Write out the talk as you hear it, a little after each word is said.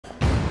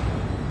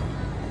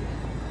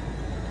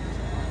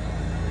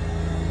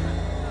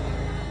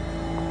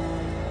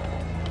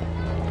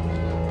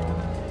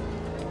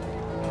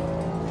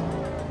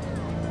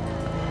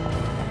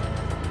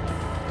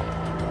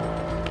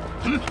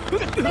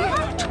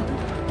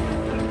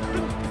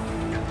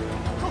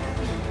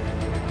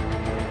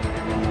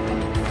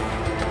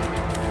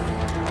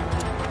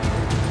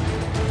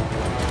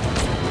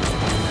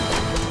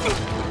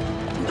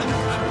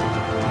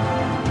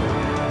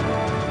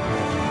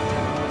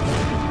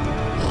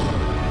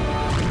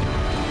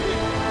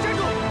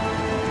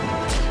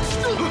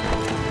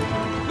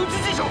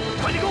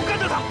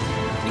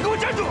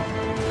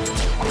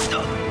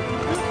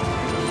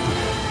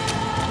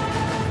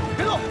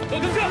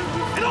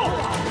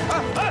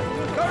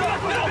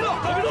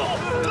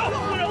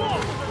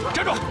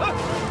住！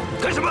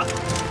干什么？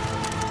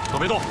都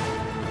别动！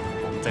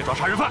我们在抓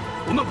杀人犯。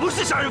我们不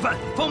是杀人犯，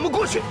放我们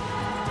过去！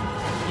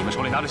你们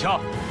手里拿着枪，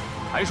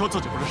还说自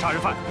己不是杀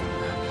人犯，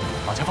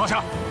把枪放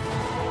下！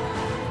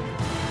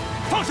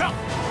放下！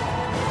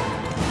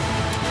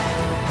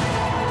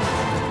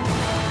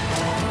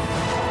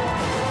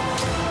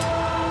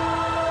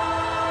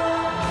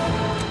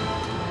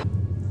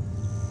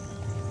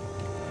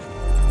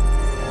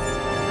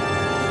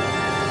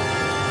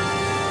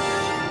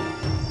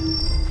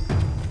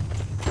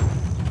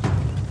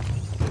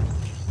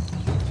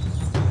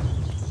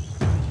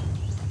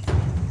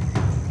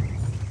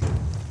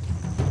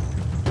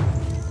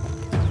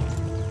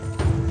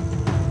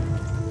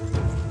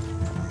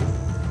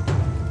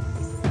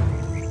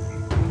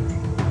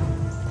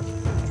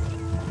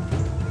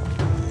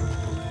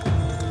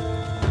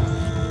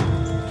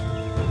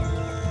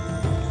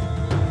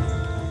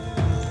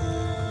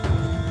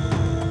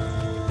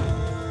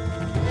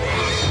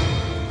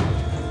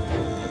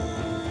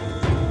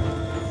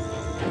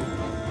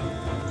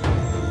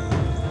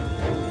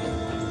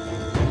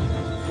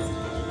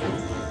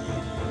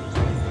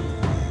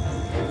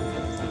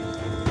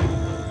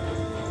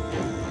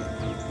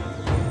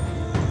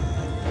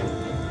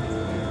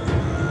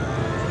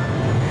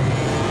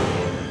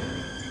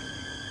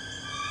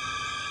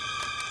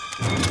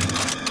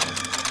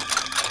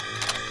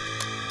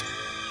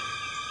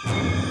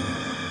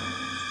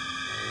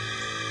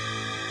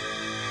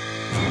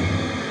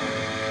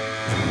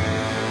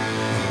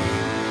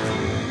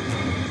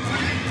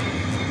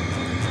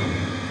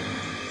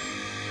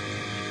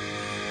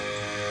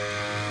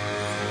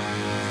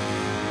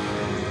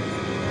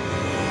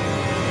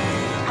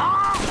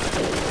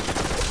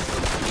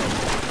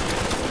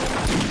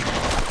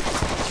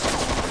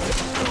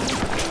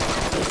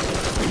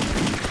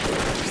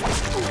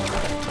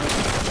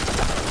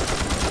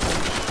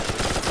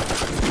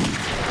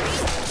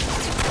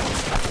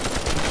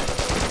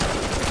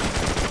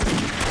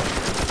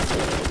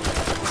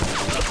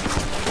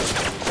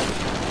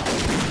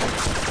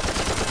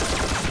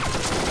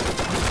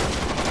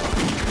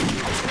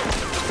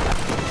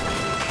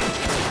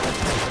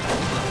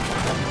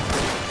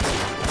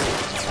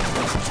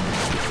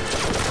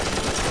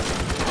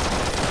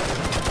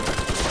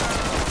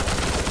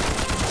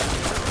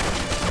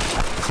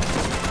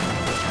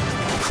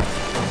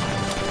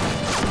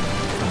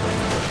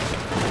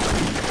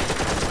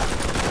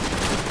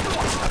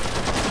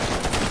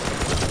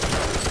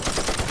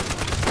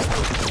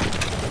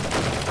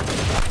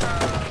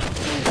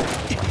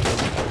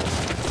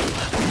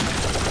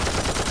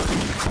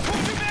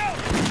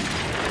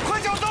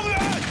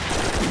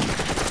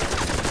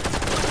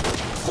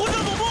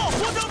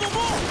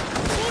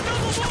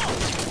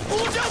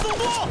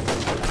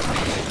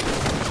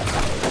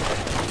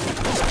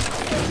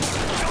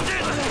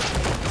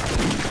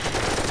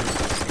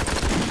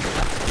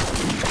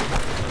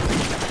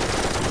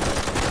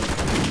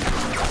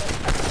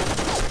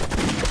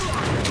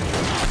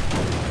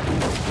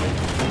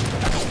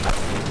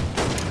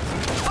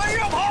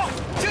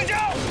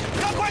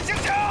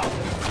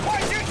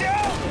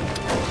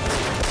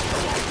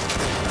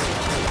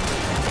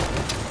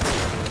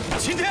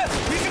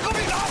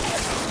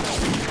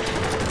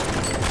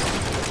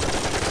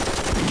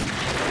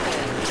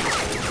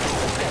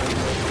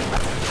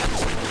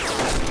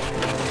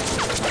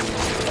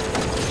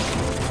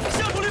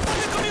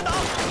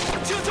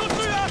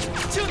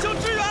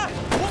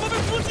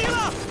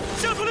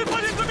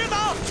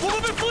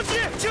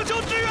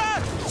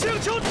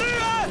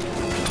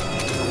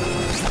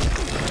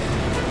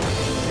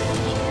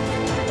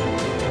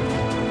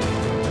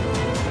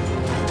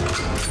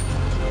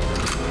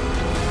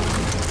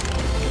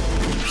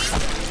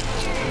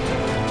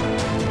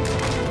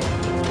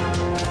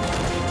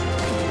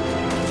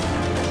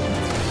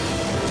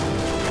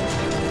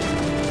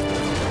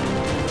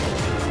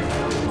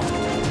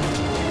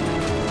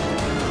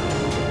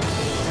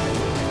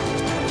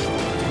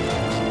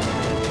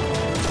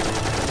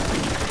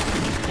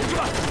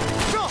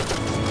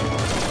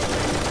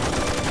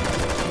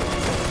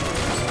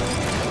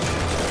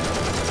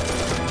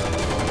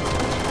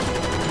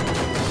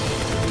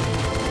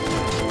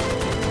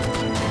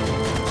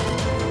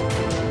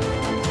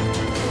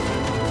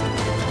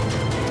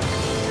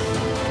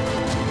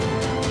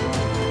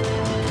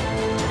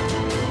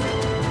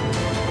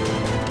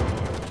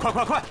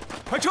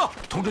 快撤！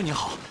同志您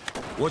好，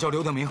我叫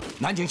刘德明，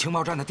南京情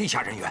报站的地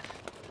下人员。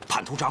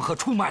叛徒张贺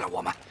出卖了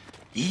我们，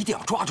一定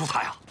要抓住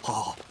他呀！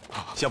好，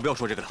先不要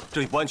说这个了，这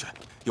里不安全。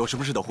有什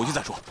么事等回去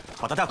再说。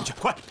把他带回去，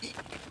快！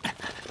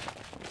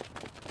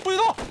不许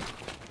动！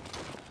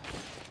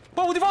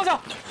把武器放下！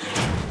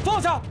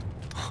放下！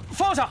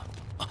放下！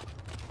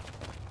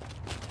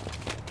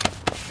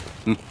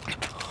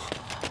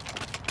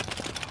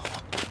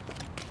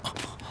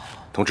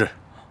同志，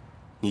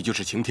你就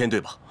是晴天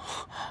对吧？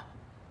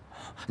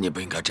 你不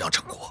应该这样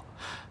称呼，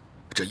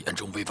这严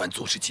重违反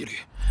做事纪律。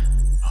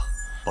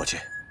抱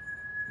歉，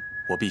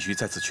我必须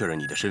再次确认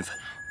你的身份。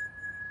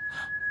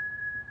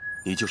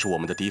你就是我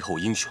们的敌后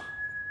英雄，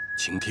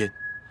晴天，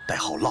代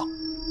号浪，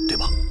对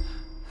吧？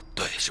对。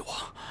对，是我。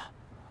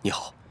你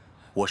好，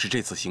我是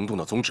这次行动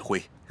的总指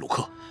挥鲁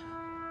克。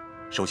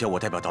首先，我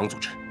代表党组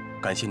织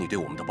感谢你对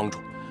我们的帮助，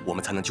我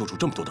们才能救出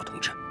这么多的同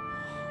志。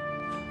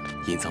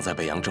隐藏在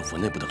北洋政府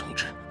内部的同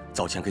志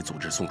早前给组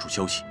织送出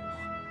消息，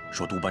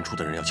说督办处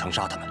的人要枪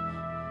杀他们。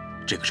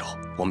这个时候，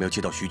我们要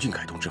接到徐俊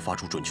凯同志发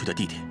出准确的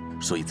地点，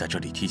所以在这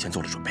里提前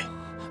做了准备。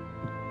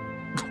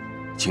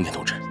青年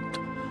同志，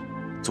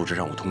组织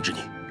让我通知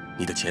你，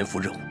你的潜伏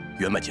任务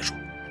圆满结束，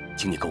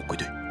请你跟我归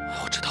队。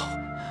我知道，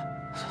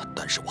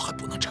但是我还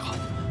不能撤。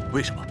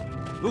为什么？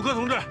卢克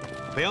同志，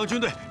北洋军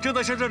队正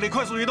在向这里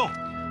快速移动，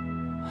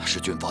是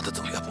军阀的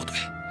增援部队，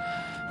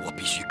我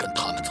必须跟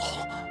他们走。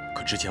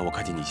可之前我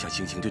看见你向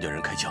刑警队的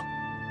人开枪，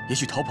也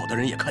许逃跑的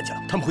人也看见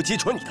了，他们会揭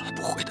穿你的。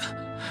不会的，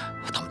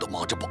他们都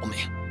忙着保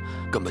命，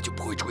根本就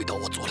不会注意到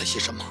我做了些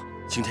什么。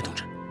青天同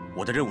志，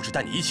我的任务是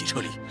带你一起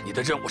撤离，你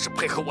的任务是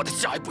配合我的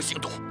下一步行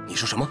动。你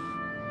说什么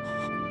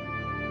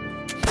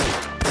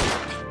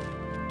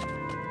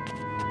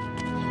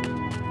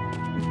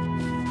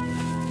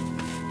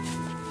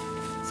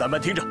？3班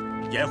听着，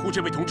掩护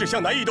这位同志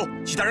向南移动，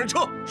其他人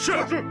撤。是。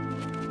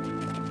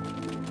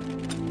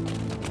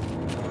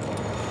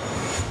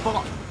报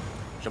告，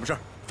什么事儿？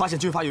发现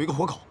军阀有一个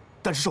活口，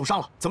但是受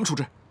伤了，怎么处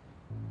置？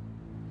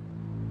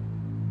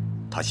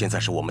他现在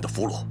是我们的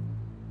俘虏，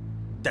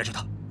带着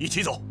他一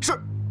起走。是。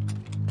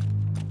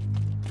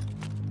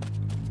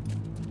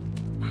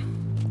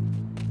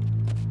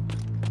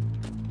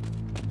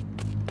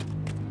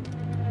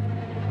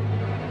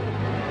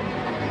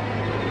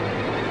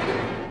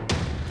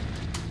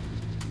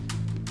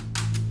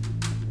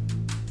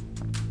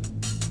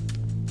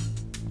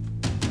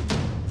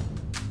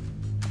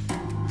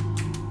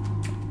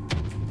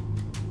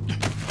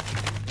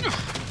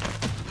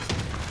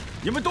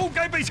你们都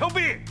该被枪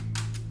毙！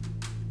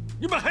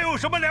你们还有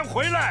什么脸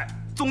回来？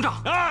总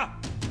长啊！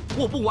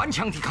我不顽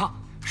强抵抗，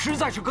实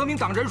在是革命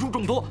党人数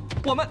众多，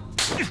我们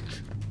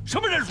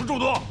什么人数众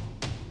多？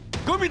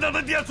革命党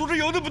的地下组织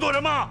有那么多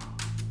人吗？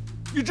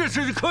你这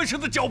是可耻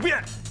的狡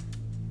辩！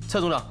蔡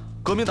总长，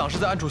革命党是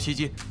在暗处袭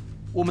击，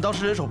我们当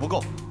时人手不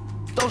够，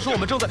当时我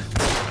们正在……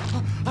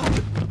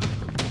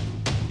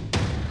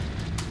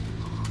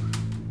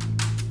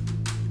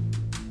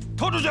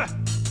拖出去！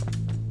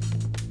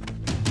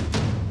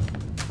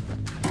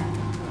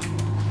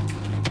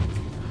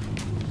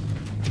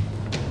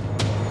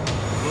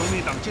革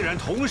命党竟然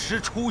同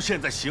时出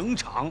现在刑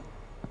场，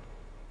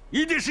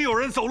一定是有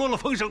人走漏了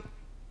风声。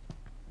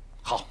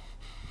好，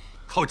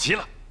好极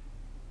了，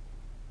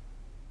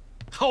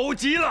好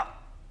极了！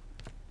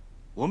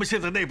我们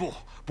现在内部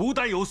不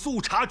但有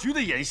速查局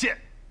的眼线，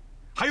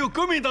还有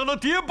革命党的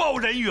谍报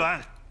人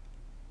员。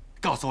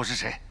告诉我是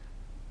谁？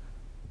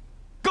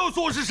告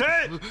诉我是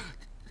谁？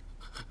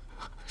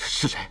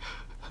是谁？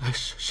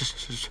是，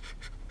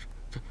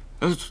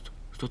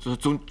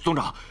总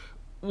长，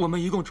我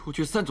们一共出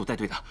去3组带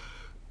队的，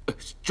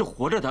这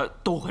活着的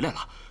都回来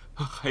了，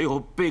还有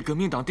被革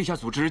命党地下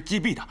组织击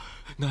毙的，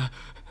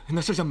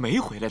那剩下没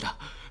回来的，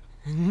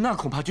那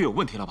恐怕就有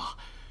问题了吧？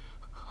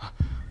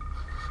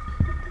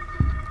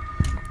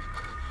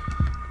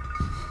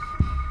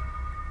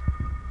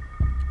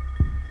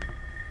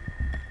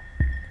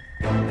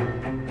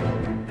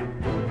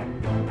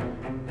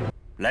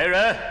来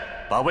人，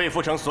把魏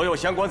富城所有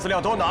相关资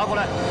料都拿过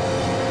来。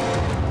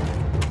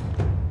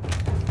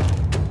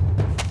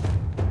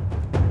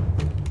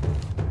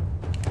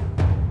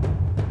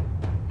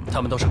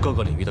他们都是各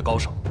个领域的高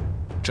手，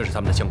这是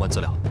他们的相关资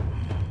料。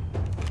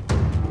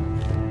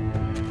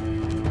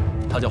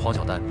他叫黄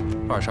小丹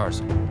，22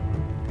岁，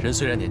人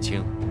虽然年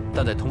轻，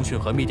但在通讯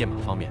和密电码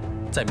方面，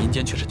在民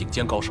间却是顶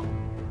尖高手，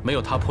没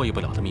有他破译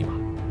不了的密码，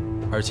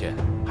而且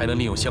还能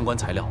利用相关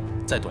材料，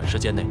在短时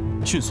间内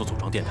迅速组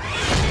装电台。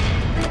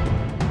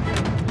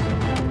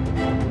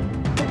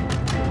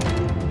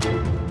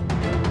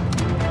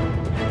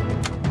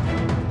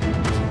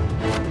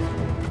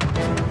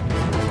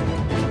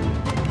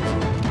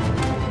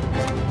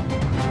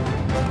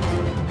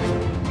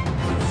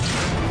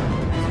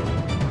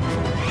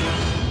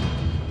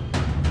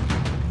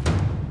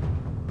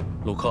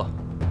鲁克，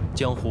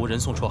江湖人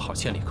送绰号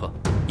千里客，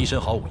一身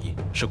好武艺，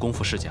是功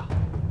夫世家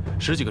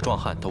，10几个壮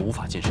汉都无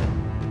法近身，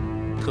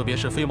特别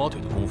是飞毛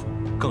腿的功夫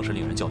更是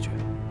令人叫绝。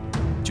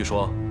据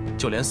说，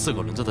就连4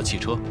个轮子的汽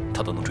车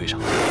他都能追上。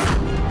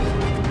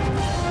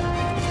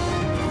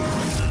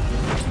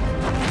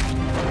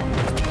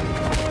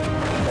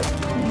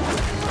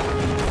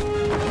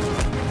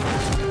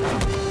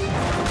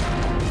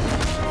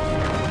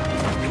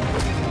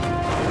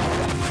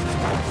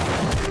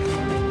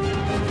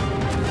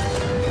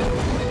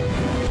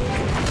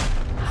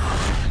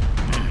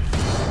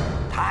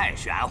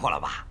玄乎了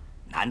吧？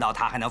难道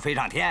它还能飞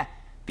上天，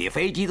比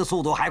飞机的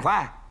速度还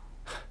快？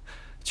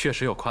确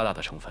实有夸大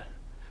的成分，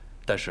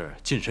但是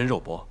近身肉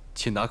搏、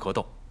擒拿格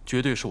斗，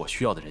绝对是我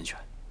需要的人选。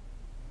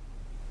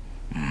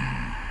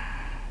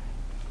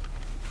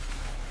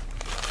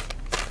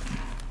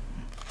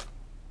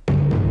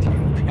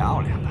挺漂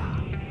亮的。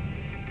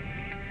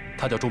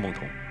他叫周梦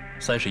彤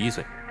，31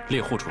岁，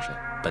猎户出身，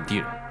本地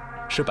人，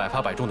是百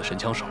发百中的神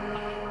枪手。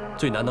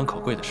最难能可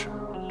贵的是，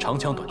长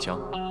枪、短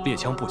枪、猎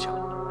枪、步枪，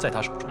在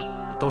他手中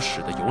都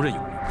使得游刃有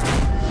余。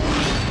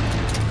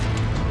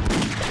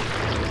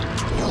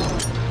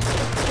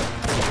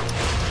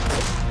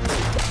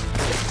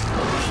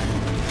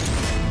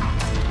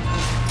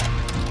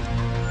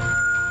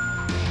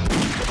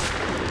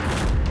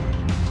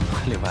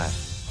另外，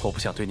我不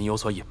想对您有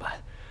所隐瞒，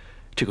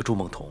这个朱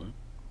梦彤，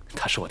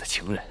她是我的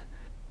情人，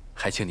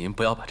还请您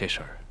不要把这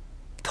事儿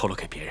透露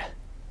给别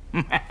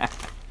人。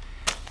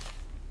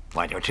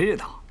我就知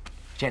道，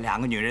这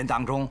2个女人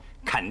当中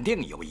肯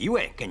定有一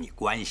位跟你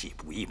关系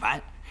不一般。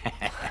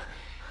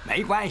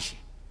没关系，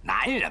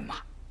男人嘛，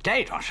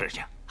这种事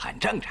情很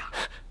正常。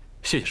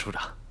谢谢署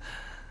长。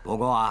不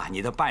过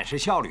你的办事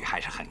效率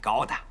还是很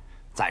高的，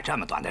在这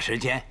么短的时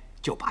间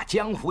就把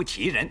江湖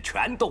奇人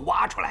全都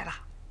挖出来了。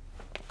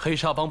黑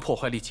沙帮破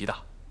坏力极大，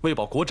为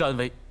保国之安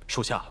危，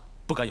属下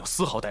不敢有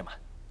丝毫怠慢。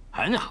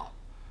很好，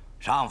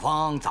上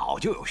峰早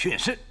就有训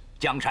示，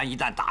江山一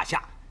旦打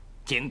下，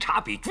警察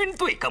比军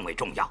队更为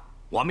重要。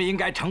我们应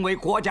该成为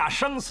国家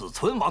生死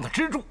存亡的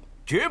支柱，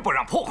绝不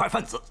让破坏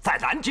分子在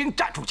南京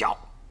站住脚。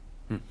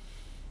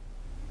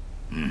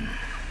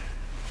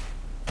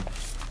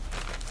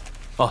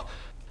哦，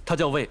他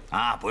叫魏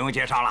啊，不用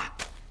介绍了。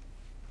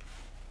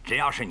只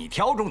要是你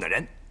挑中的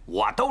人，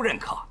我都认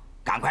可。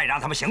赶快让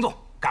他们行动，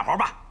干活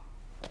吧。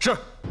是，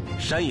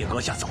山野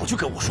阁下早就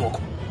跟我说过，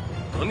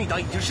革命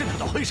党已经渗透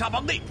到黑沙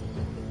帮内部，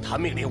他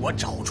命令我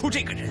找出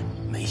这个人，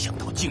没想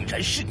到竟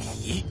然是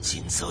你，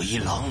锦泽一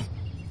郎。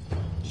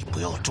你不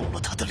要中了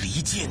他的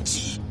离间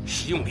计，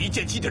使用离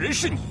间计的人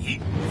是你。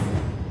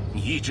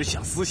你一直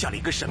想私下里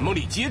跟沈梦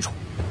丽接触，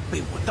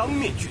被我当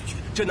面拒绝，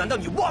这难道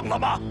你忘了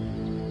吗？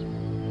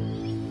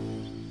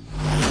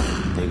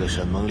那个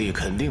沈梦丽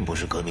肯定不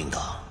是革命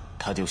党，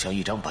她就像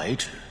一张白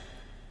纸。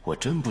我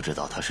真不知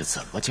道她是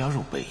怎么加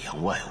入北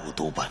洋外务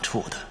督办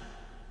处的。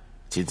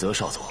锦泽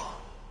少佐，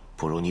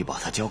不如你把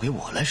她交给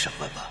我来审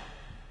问吧。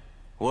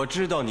我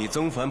知道你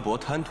曾凡博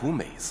贪图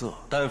美色，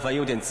但凡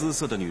有点姿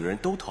色的女人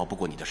都逃不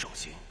过你的手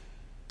心，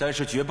但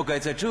是绝不该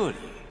在这里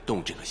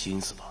动这个心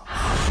思吧？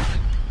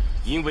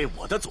因为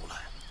我的阻拦，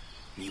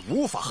你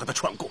无法和他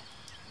串供，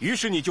于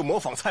是你就模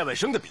仿蔡万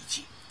生的笔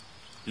记，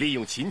利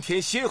用秦天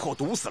先后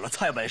毒死了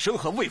蔡万生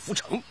和魏福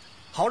成，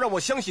好让我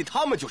相信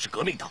他们就是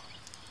革命党。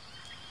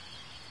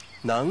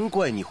难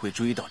怪你会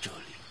追到这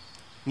里，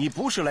你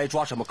不是来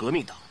抓什么革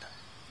命党的，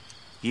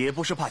也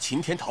不是怕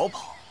秦天逃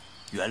跑，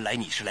原来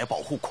你是来保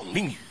护孔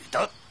令宇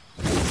的。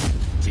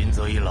锦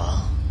泽一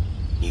郎，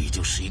你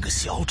就是一个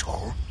小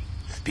丑，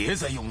别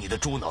再用你的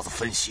猪脑子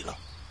分析了，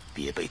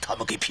别被他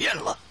们给骗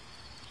了。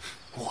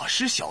我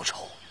是小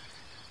丑？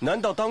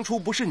难道当初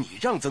不是你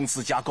让曾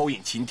思佳勾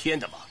引秦天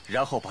的吗？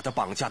然后把他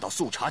绑架到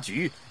速查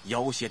局，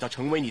要挟他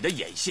成为你的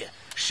眼线，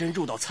深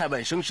入到蔡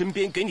万生身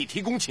边给你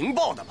提供情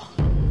报的吗？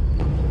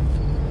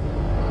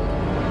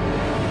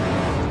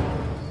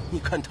你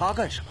看他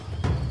干什么？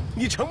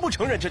你承不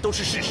承认这都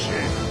是事实？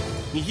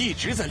你一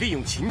直在利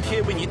用秦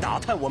天为你打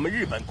探我们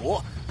日本国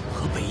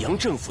和北洋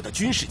政府的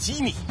军事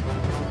机密，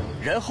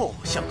然后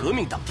向革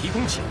命党提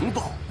供情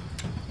报。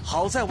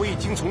好在我已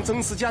经从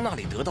曾思佳那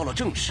里得到了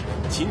证实，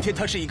秦天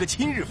他是一个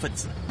亲日分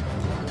子，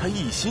他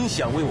一心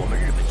想为我们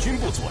日本军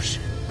部做事。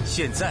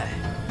现在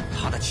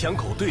他的枪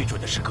口对准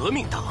的是革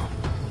命党，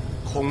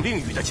孔令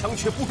宇的枪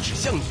却不指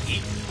向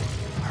你，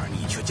而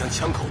你却将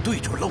枪口对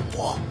准了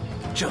我。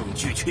证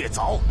据确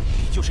凿，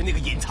你就是那个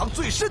隐藏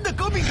最深的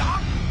革命党！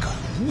敢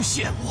诬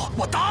陷我，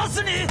我打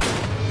死你！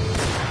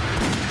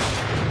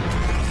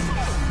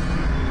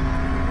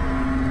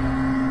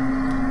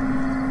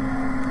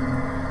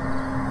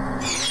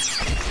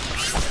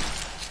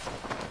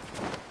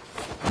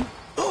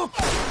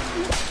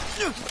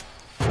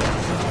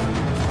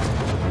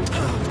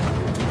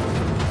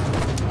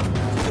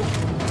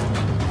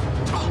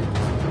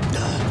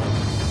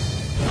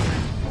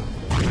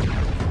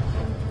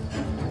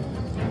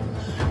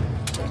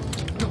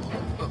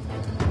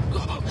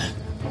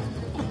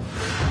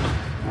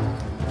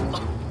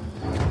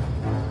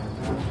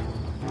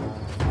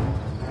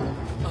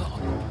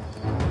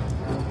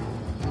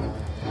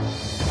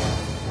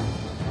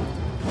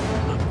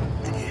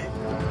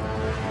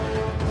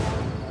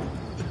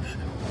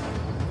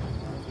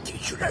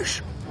然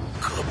是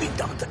革命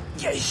党的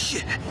眼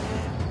线。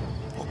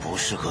我不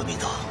是革命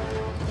党，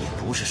也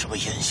不是什么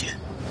眼线，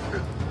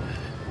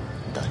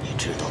但你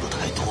知道的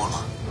太多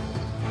了，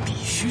必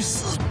须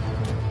死。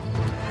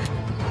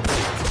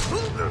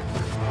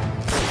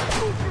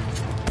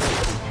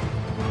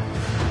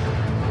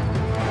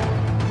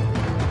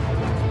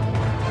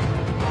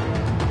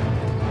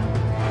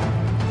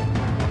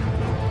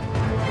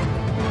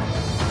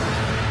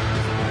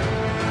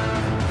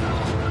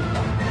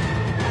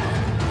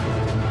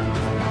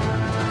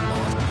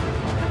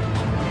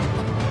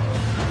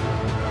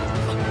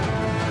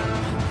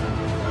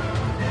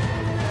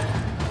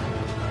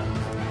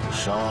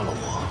杀了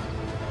我，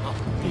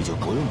你就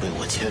不用被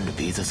我牵着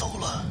鼻子走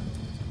了。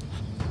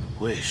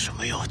为什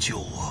么要救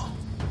我？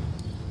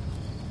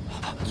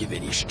因为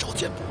你是朝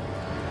鲜部，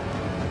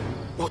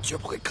我绝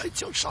不会开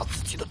枪杀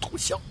自己的同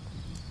乡。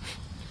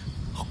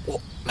我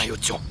没有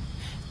救，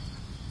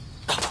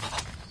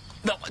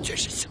那完全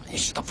是下意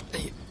识的反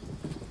应。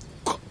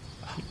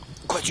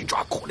快去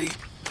抓苦力！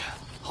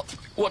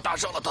我打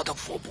伤了他的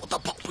腹部，他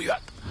跑不远。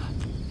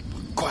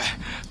快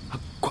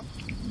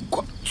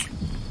去！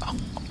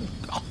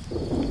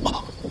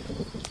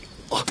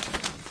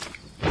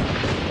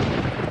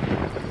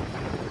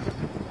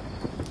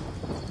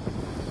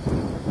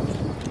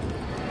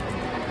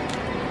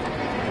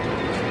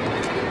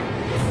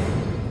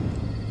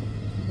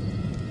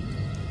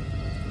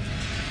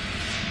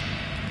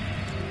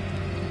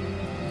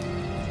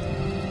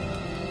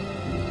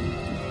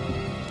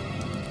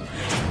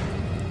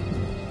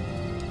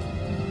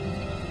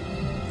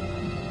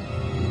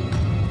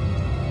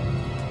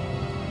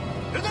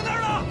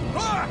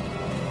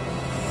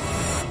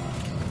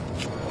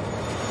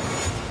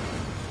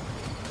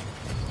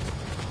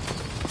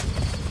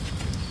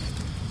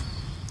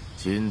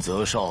金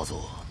泽少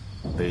佐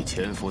被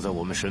潜伏在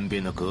我们身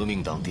边的革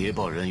命党谍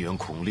报人员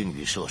孔令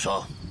宇射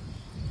杀，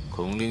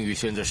孔令宇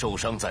现在受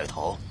伤在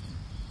逃，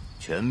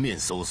全面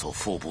搜索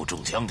腹部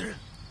中枪的人，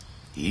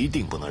一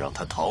定不能让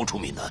他逃出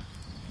闽南。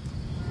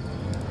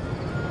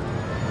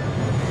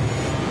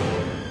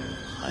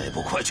还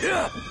不快去！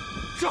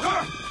是。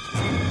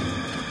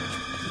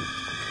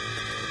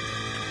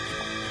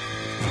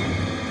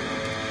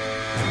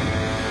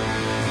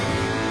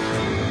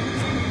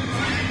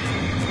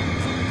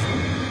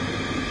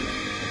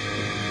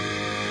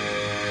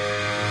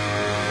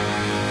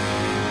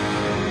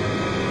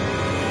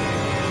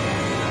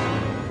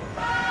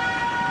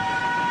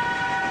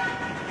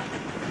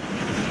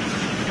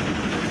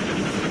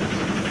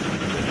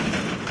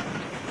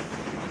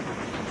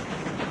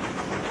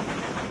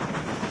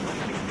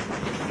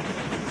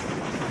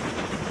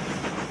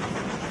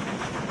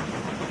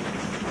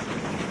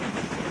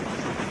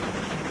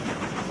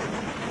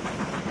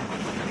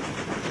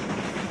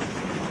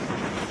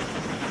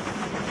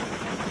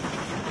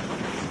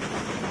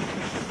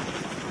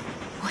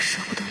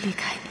离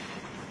开你，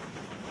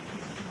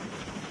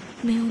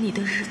没有你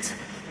的日子，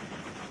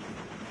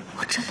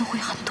我真的会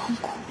很痛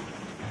苦。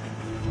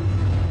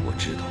我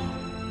知道，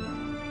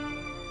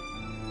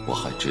我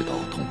还知道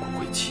痛苦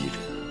会欺人。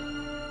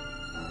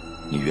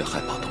你越害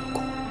怕痛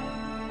苦，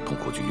痛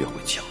苦就越会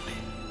强烈。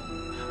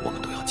我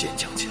们都要坚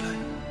强起来。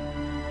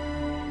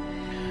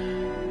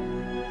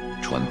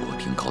船舶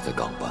停靠在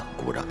港湾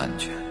固然安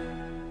全，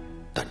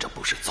但这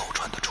不是造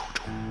船的初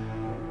衷。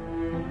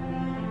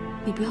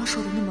你不要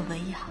说的那么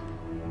文雅。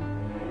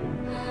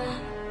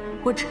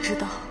我只知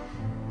道，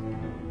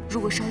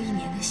如果烧1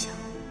年的香，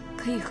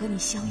可以和你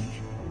相遇；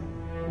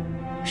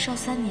烧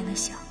3年的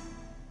香，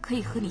可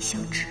以和你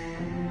相知；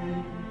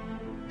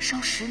烧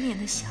10年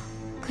的香，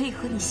可以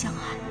和你相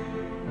爱。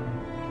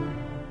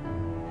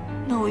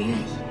那我愿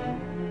意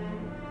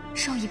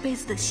烧一辈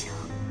子的香。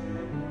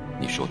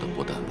你说的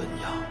不但文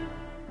雅，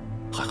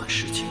还很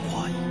诗情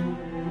画意。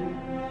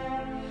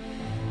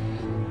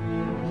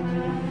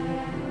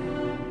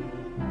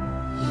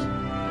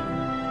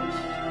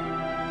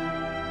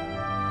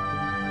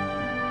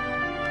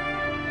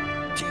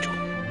记住，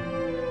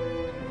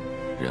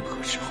任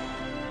何时候，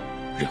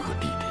任何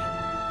地点，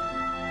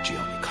只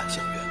要你看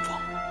向远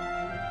方，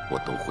我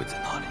都会在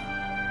那里，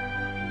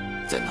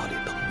在那里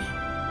等你，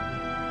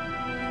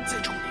在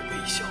冲你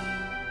微笑。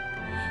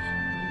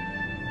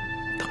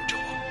等着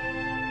我。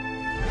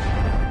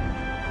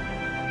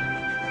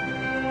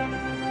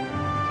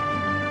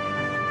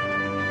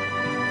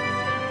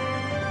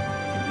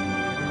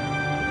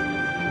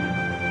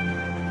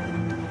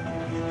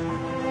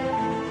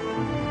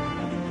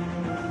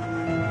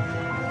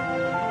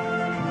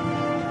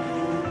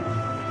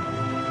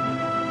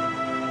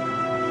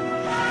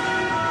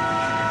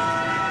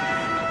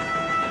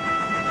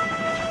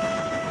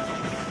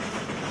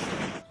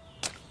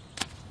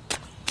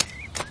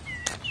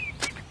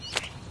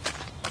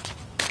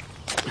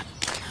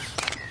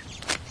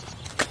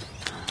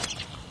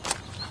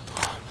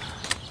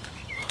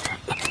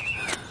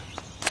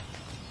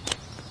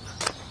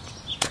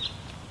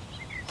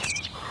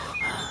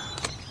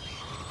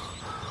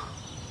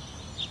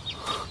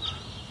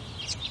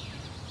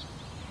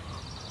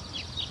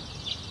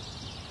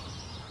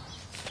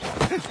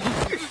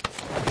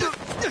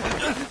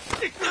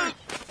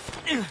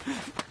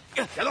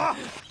小东，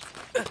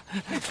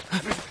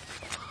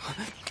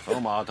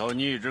从码头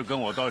你一直跟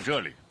我到这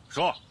里，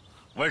说，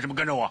为什么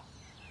跟着我？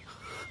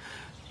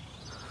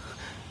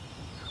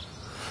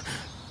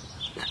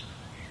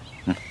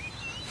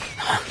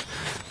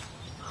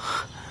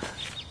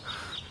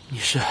你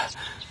是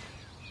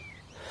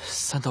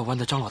三道湾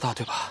的张老大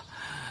对吧？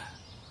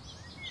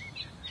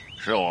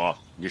是我。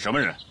你什么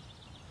人？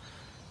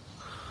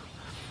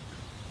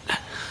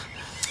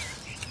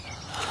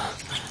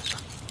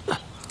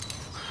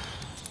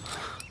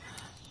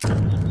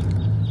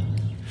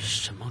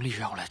沈梦丽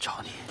让我来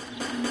找你。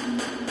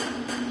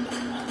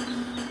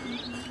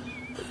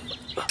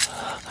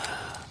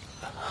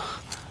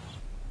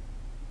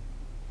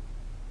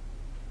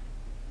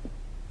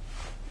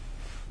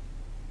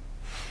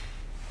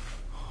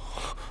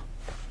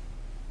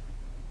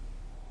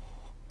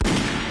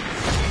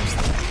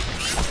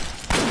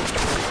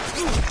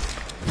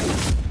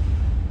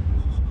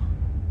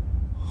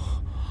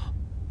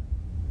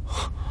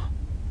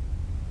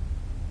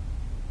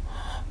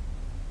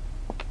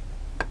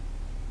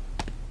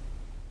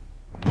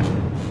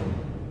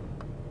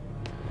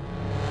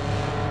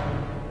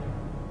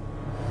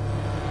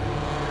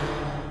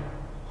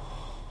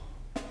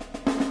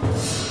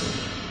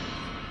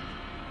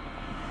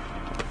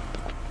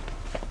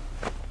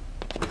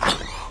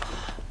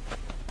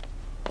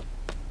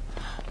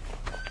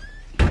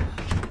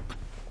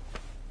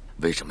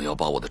为什么要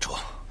把我的床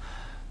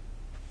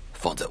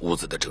放在屋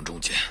子的正中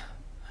间？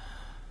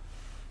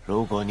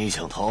如果你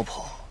想逃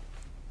跑，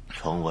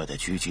窗外的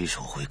狙击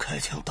手会开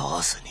枪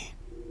打死你。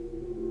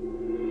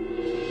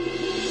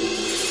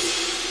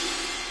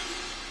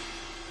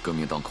革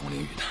命党孔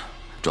令宇呢？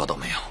抓到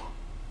没有？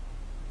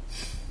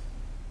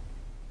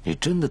你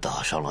真的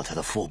打伤了他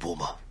的腹部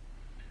吗？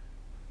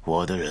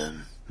我的人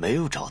没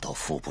有找到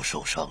腹部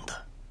受伤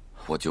的。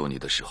我救你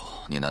的时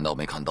候，你难道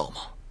没看到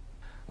吗？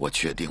我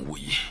确定无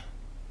疑。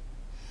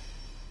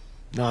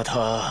那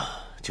他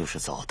就是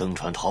早登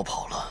船逃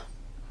跑了。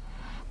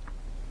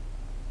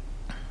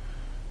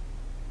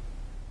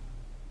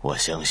我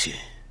相信，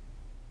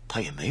他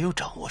也没有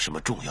掌握什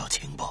么重要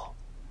情报，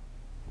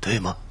对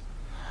吗？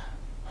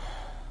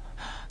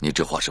你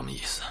这话什么意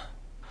思？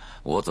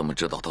我怎么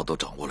知道他都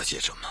掌握了些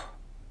什么？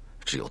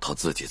只有他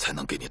自己才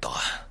能给你答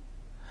案。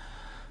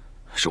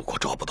如果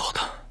抓不到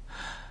他，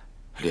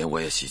连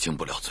我也洗清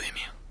不了罪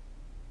名。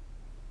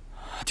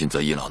金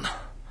泽一郎呢？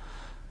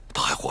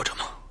他还活着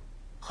吗？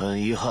很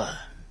遗憾，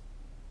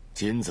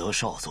金泽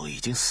少佐已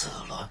经死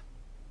了，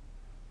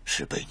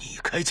是被你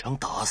开枪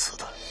打死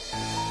的。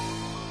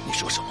你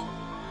说什么？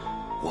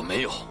我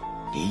没有。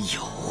你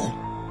有。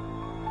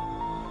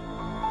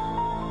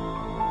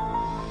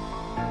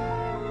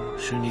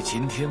是你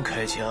今天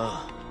开枪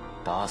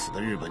打死的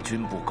日本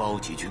军部高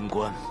级军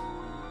官，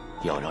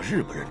要让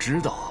日本人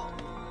知道，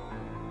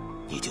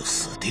你就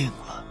死定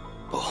了。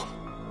不，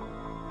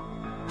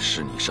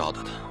是你杀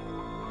的他，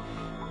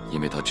因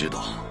为他知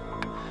道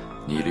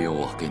你利用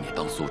我给你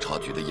当速查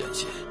局的眼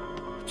线，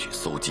去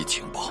搜集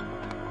情报，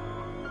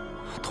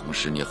同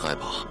时你害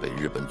怕被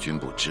日本军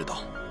部知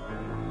道。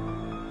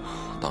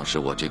当时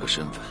我这个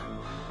身份，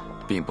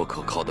并不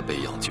可靠的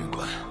北洋军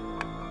官，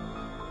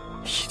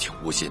已经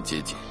无限接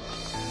近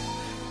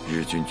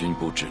日军军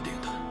部制定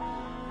的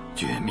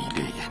绝密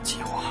烈焰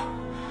计划，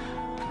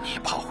你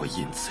怕会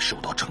因此受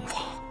到惩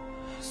罚，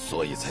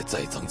所以才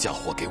栽赃嫁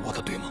祸给我的，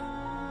对吗？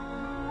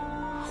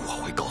我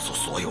会告诉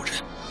所有人。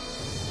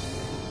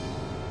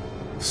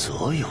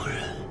所有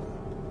人？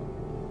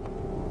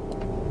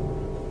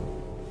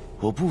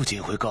我不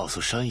仅会告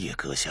诉山野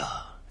阁下，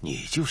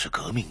你就是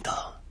革命党，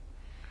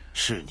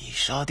是你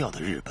杀掉的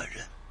日本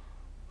人，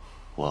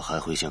我还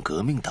会向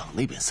革命党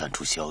那边散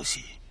出消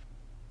息，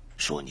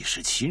说你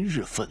是亲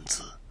日分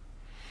子。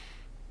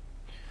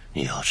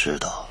你要知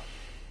道，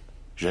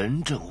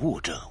人证物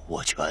证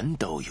我全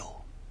都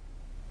有。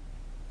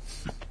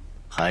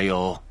还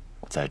有，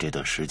在这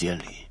段时间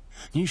里，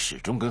你始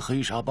终跟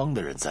黑沙帮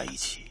的人在一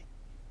起，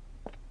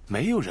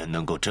没有人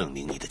能够证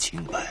明你的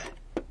清白。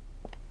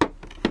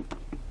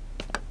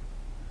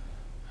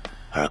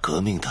而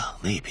革命党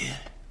那边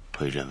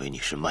会认为你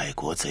是卖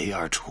国贼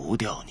而除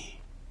掉你。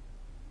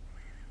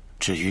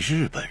至于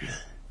日本人，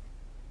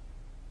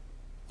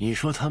你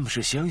说他们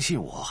是相信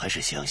我还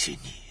是相信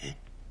你？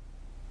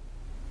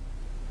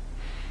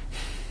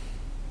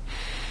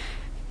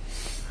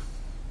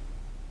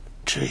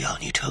只要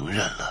你承认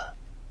了，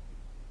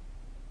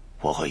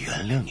我会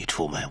原谅你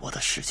出卖我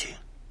的事情，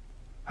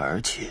而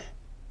且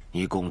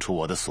你供出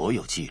我的所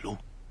有记录，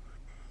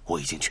我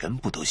已经全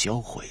部都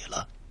销毁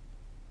了。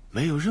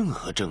没有任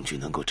何证据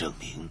能够证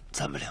明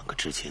咱们两个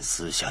之前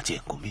私下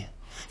见过面，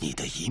你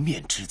的一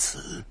面之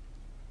词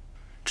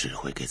只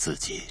会给自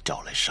己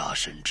招来杀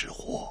身之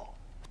祸。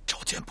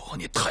赵建波，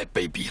你太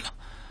卑鄙了！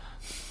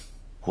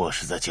我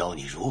是在教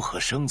你如何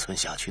生存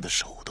下去的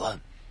手段。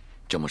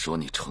这么说，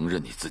你承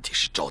认你自己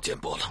是赵建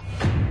波了？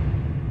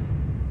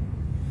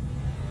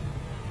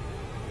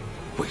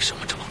为什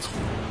么这么做？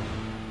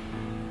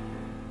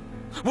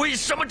为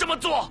什么这么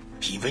做？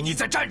因为你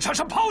在战场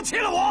上抛弃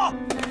了我。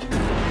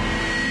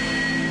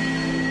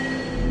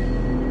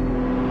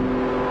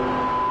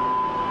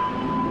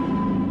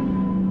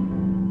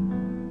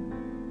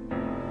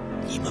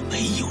你们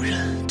没有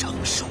人承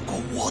受过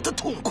我的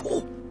痛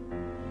苦，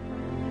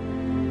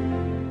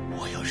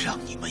我要让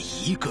你们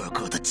一个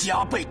个的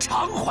加倍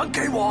偿还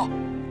给我。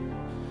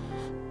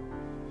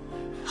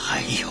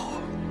还有，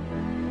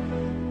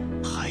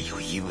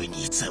因为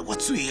你在我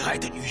最爱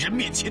的女人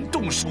面前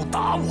动手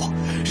打我，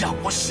让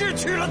我失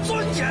去了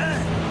尊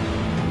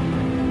严。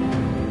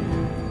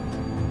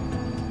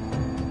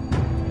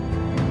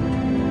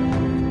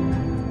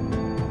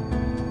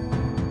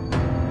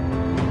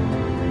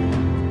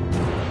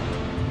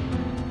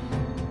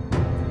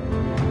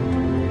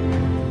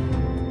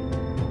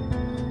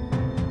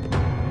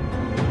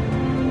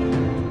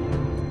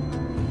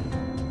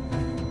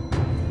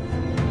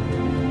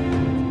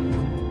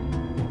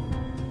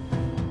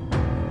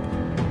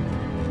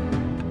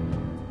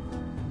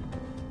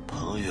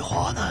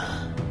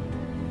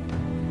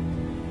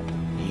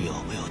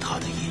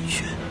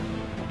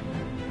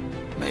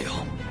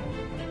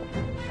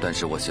但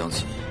是我相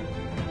信，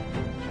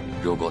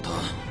如果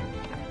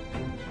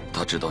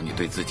他知道你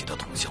对自己的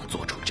同乡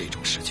做出这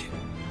种事情，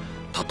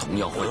他同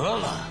样会。得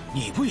了，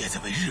你不也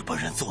在为日本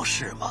人做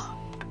事吗？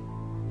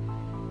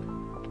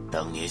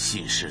当年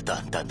信誓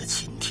旦旦的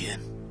秦天，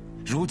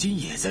如今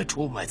也在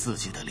出卖自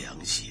己的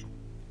良心。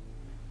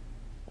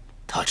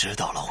他知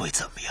道了会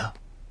怎么样？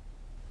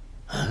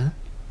嗯？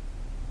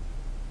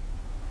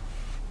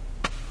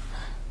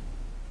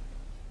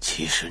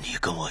其实你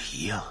跟我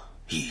一样，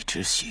一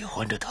直喜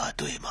欢着他，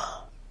对吗？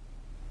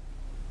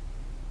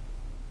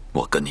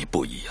我跟你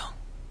不一样，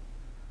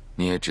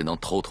你也只能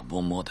偷偷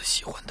摸摸的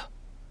喜欢他，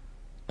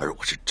而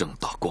我是正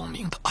大光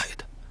明的爱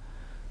他。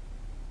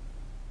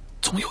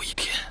总有一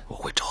天我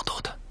会找到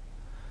他，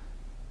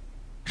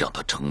让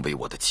他成为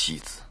我的妻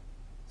子。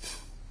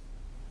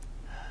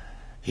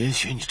也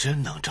许你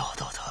真能找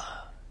到他。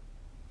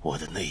我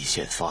的内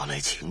线发来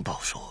情报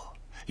说，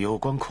有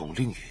关孔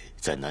令宇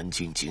在南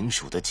京警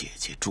署的姐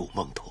姐祝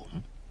梦彤，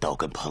倒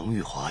跟彭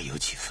玉华有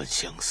几分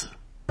相似。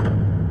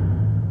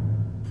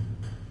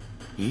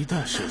一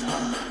旦是他，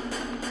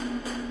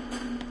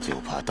就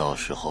怕到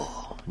时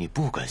候你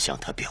不敢向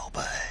他表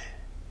白。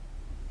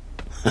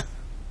哼，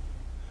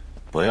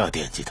不要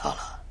惦记他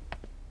了，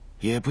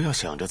也不要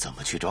想着怎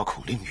么去找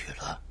孔令宇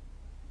了，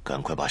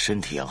赶快把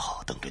身体养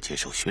好，等着接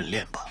受训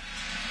练吧。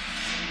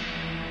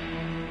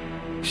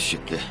训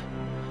练？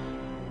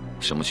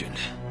什么训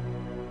练？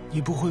你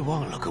不会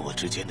忘了跟我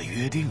之间的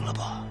约定了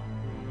吧？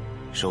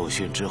受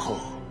训之后，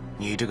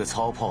你这个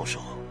糙炮手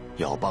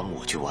要帮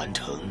我去完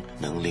成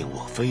能令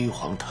我飞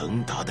黄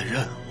腾达的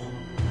任务。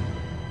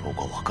不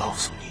过我告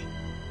诉你，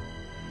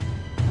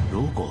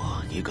如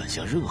果你敢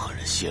向任何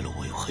人泄露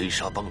我有黑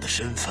沙帮的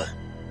身份，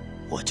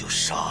我就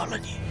杀了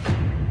你。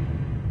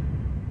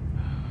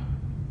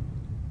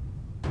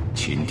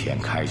秦天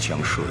开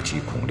枪射击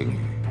孔令宇，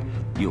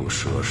又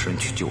舍身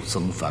去救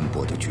曾凡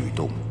博的举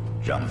动，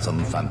让曾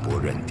凡博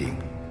认定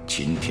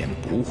秦天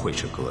不会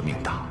是革命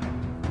党。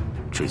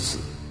至此，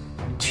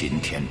秦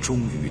天终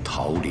于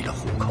逃离了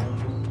虎口。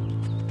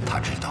他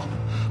知道，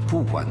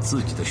不管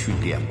自己的训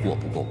练过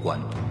不过关，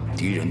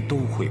敌人都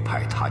会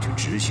派他去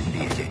执行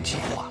猎艳计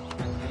划，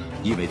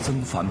因为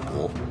曾凡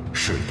博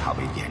视他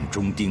为眼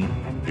中钉、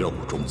肉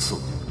中刺，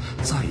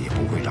再也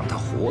不会让他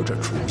活着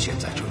出现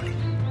在这里。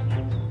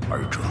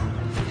而这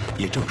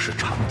也正是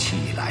长期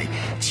以来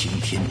秦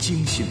天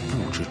精心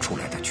布置出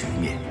来的局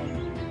面。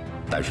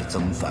但是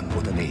曾凡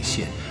博的内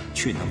线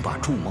却能把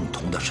祝梦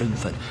彤的身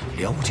份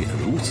了解得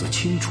如此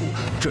清楚，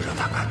这让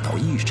他感到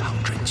异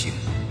常震惊。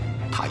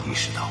他意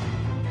识到，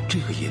这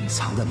个隐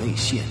藏的内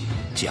线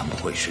将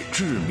会是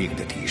致命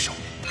的敌手，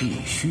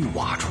必须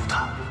挖出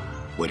它。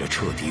为了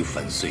彻底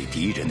粉碎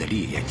敌人的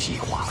猎艳计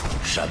划，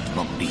沈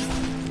梦丽、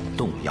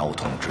动摇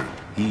同志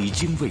已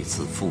经为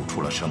此付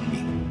出了生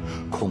命。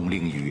孔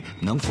令宇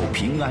能否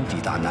平安抵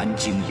达南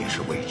京也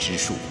是未知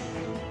数。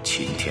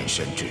秦天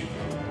深知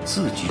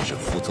自己只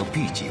负责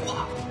B 计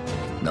划，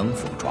能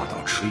否抓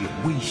到持有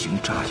微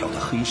型炸药的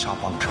黑沙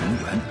帮成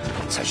员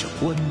才是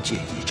关键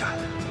一战。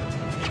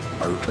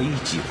而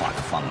A 计划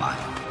的方案，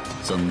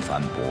曾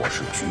凡博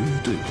是绝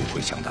对不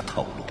会向他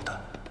透露的。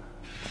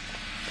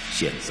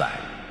现在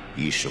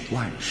已是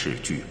万事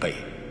俱备，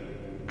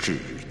只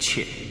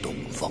欠东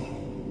风。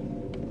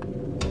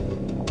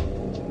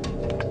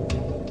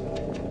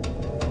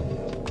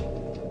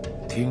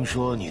听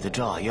说你的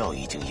炸药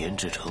已经研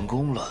制成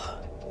功了。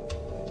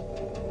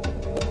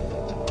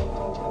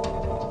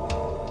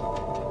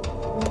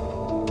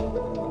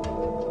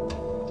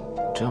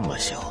这么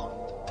小，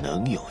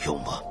能有用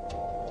吗？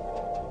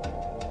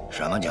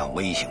什么叫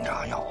微型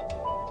炸药？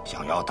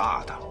想要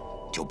大的，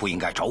就不应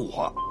该找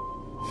我。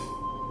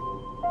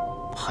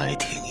还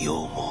挺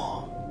幽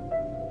默。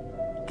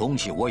东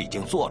西我已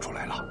经做出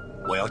来了，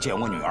我要见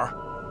我女儿。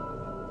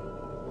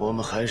我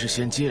们还是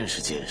先见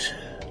识见识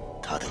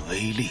它的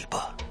威力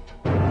吧。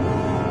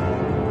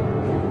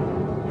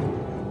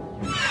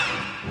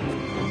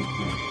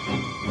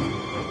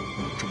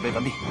准备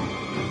完毕。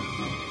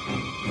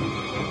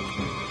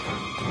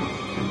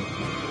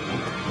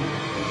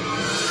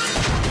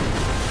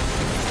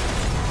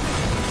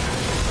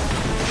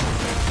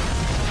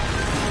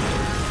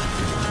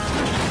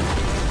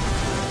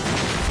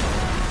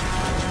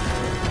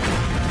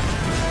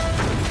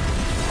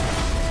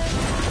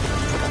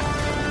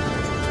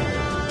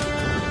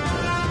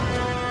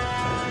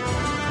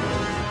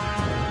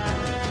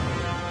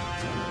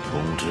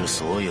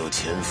所有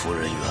潜伏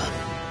人员，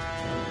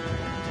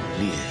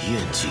猎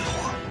艳计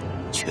划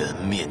全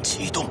面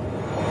启动。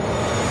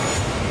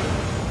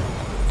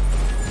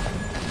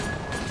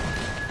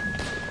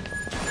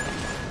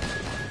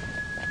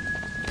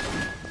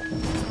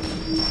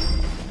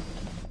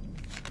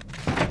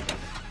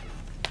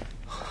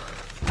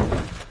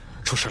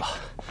出事了！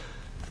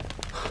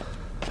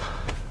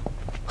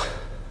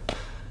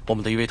我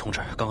们的一位同志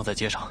刚刚在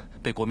街上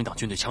被国民党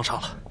军队枪杀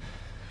了，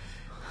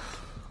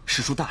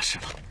是出大事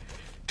了。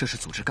这是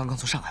组织刚刚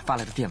从上海发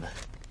来的电文。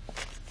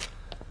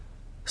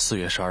4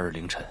月12日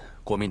凌晨，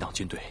国民党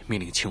军队命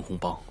令青红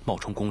帮冒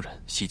充工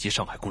人袭击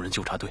上海工人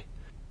纠察队，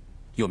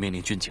又命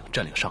令军警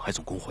占领上海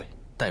总工会，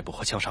逮捕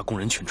和枪杀工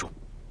人群众。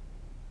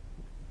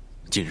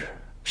近日，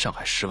上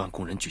海10万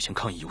工人举行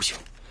抗议游行，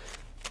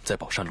在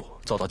宝山路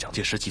遭到蒋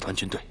介石集团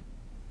军队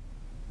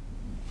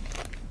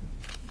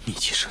密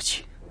集射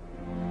击。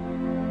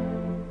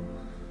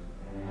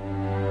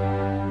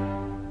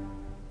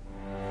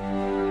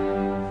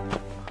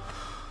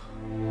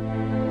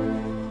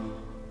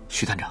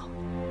徐探长，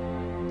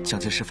蒋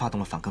介石发动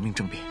了反革命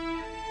政变，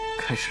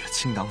开始了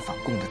清党反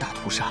共的大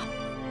屠杀。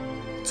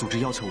组织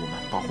要求我们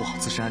保护好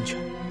自身安全，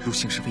如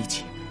形势危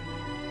急，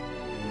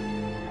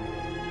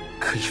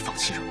可以放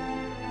弃任务。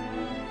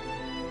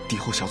敌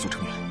后小组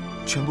成员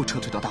全部撤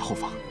退到大后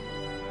方。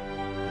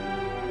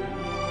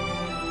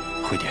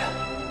回电。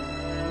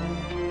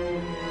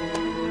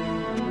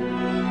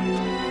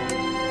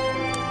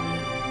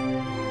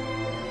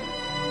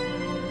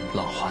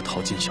浪花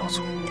淘金小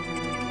组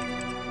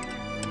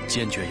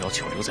坚决要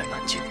求留在南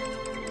京，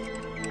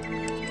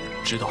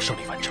直到胜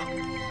利完成。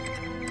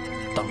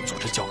党组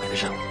织交给的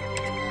任务。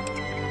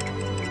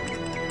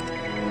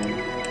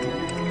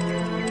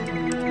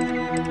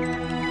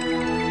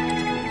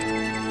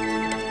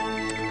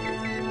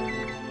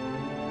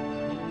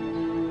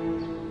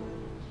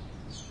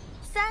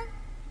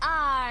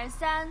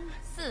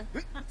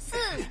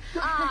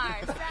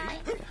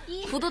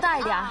幅度大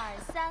一点。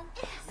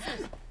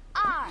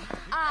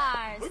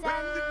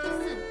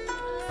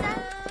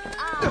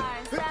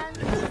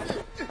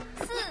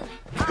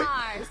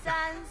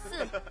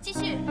继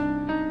续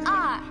，2、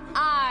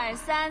2、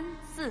3、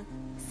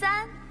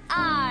4，3、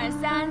2、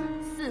3、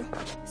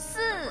4，4、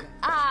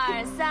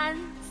2、3、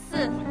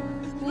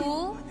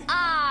4，5、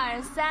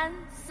2、3、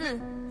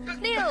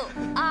4，6、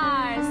2、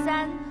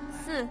3、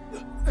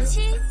4，7、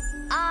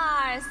2、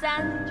3、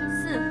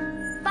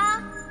4，8、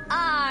2、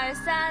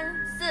3、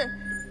4。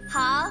好，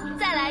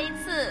再来一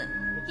次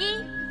，1、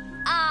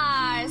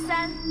2、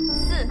3、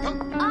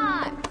4，2、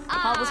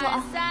好，不错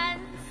啊。3、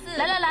4。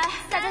来，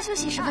大家休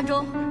息10分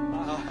钟。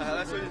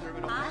来休息10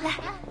分钟。来。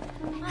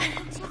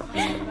累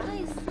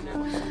死了！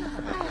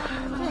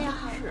对呀，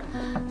是。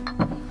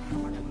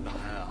真难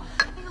啊！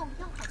哎呦，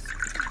要好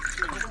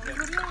昨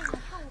天啊，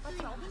看我把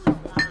脚给扭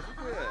了。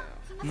对。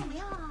今天怎么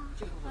样啊？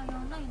哎呦，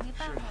那也没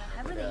办法，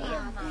还不是得练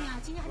嘛。对呀，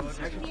今天还得继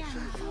续练呢。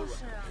就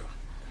是啊。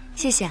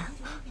谢谢啊。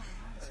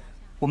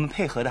我们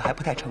配合的还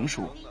不太成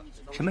熟，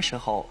什么时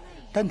候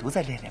单独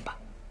再练练吧？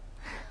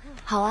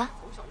好啊，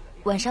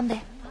晚上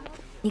呗。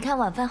你看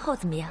晚饭后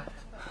怎么样？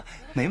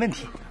没问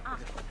题。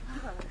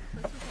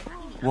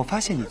我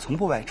发现你从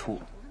不外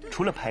出，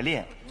除了排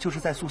练就是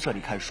在宿舍里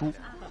看书。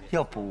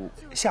要不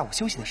下午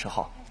休息的时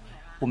候，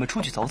我们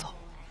出去走走，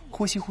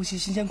呼吸呼吸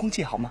新鲜空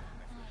气，好吗？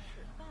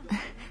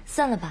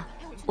算了吧，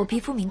我皮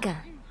肤敏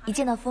感，一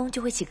见到风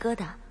就会起疙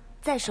瘩。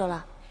再说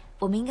了，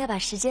我们应该把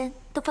时间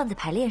都放在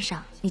排练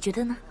上，你觉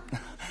得呢？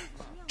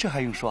这还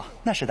用说，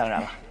那是当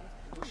然了。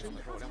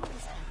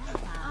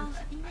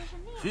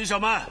徐小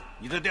曼，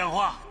你的电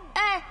话。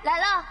哎，来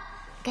了，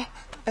给。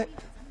哎。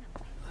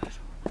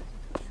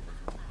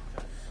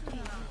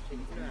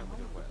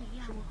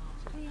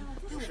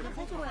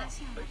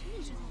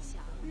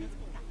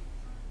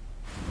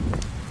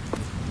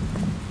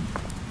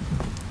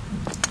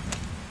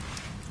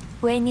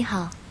喂，你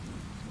好。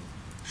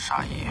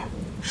沙溢，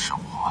是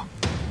我。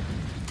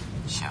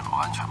线路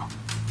安全吗？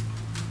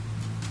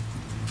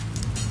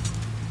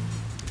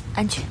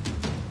安全。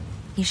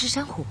你是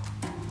珊瑚。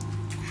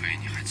亏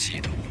你还记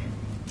得我，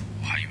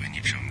我还以为你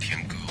整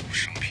天歌舞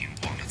升平，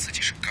忘了自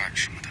己是干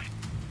什么的了。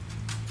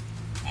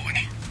我问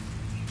你，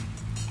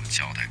我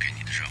交代给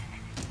你的任务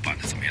办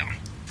得怎么样了？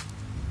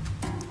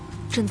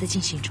正在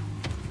进行中。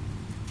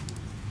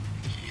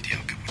一定要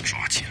给我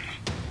抓紧了。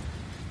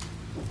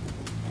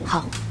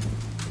好，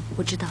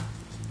我知道了。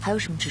还有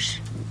什么指示？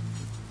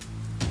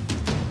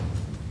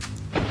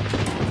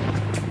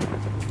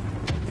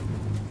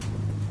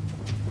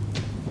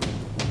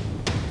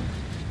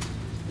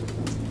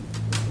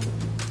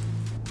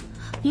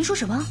您说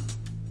什么？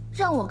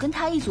让我跟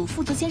他一组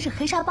负责监视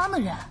黑沙帮的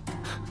人？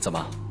怎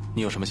么？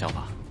你有什么想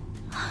法？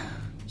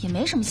也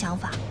没什么想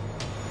法。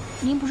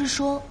您不是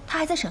说他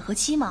还在审核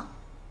期吗？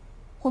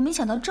我没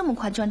想到这么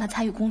快就让他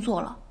参与工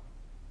作了。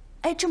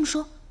哎，这么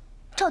说，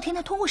赵天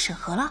他通过审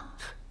核了？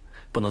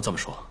不能这么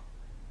说。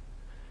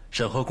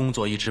审核工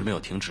作一直没有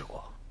停止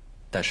过，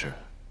但是，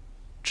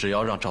只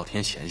要让赵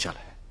天闲下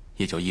来，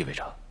也就意味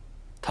着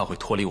他会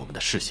脱离我们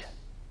的视线，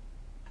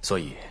所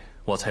以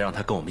我才让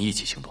他跟我们一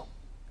起行动。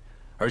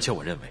而且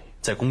我认为，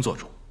在工作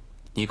中，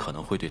你可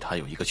能会对他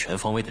有一个全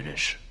方位的认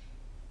识。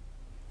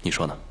你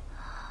说呢？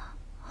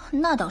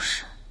那倒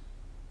是。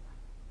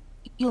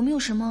有没有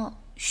什么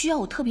需要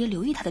我特别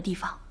留意他的地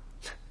方？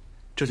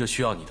这就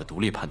需要你的独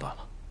立判断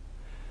了。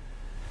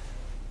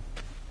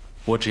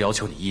我只要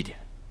求你一点，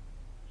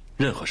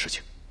任何事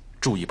情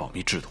注意保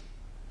密制度。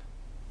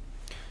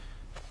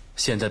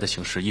现在的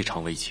形势异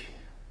常危急，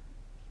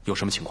有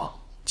什么情况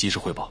及时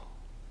汇报。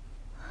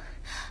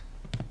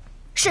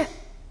是。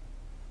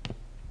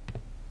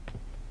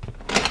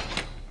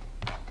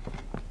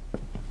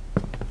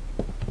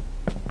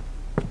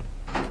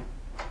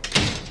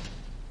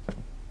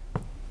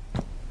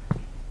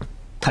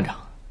探长，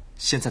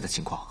现在的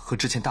情况和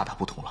之前大大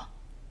不同了。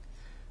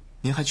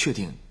您还确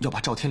定要把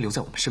赵天留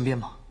在我们身边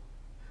吗？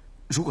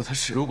如果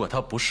他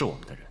不是我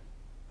们的人，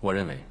我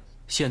认为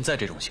现在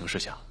这种形势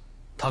下，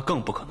他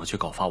更不可能去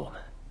告发我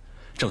们。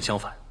正相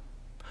反，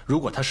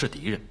如果他是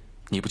敌人，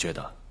你不觉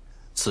得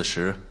此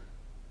时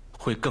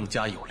会更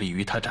加有利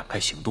于他展开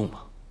行动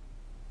吗？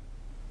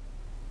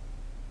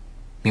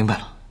明白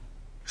了。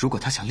如果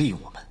他想利用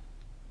我们，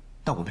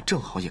那我们正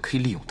好也可以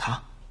利用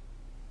他。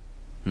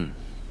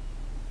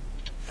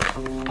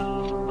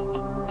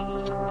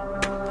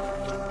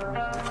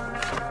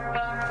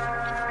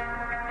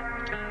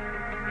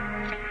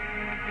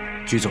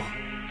局总，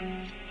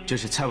这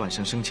是蔡万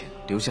生生前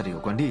留下的有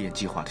关烈焰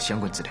计划的相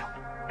关资料，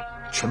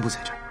全部在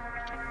这儿。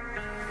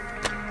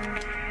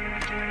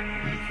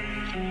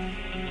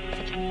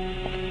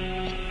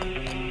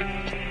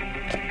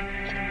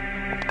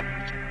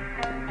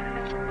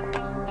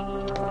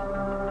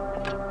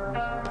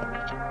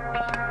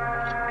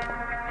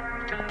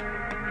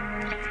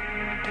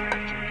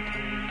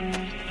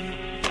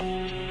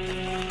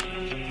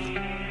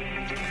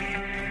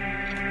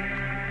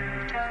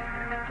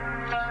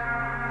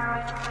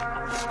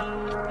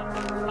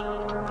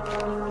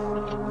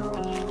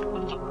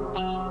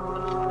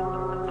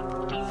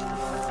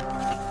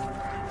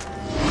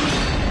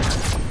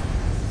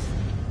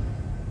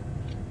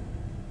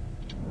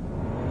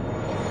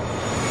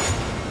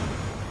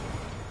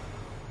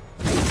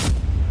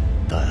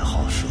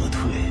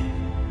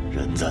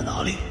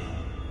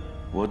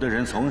我的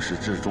人从始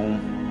至终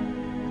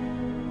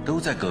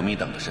都在革命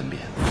党的身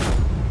边。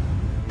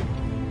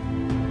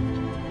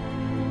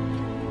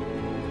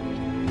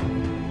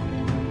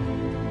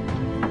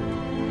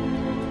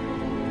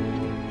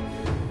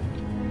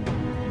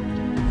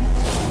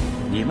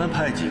你们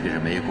派几个人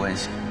没关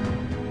系，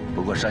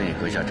不过山野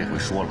阁下这回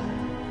说了，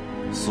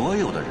所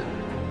有的人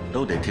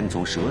都得听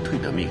从蛇退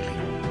的命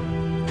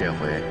令。这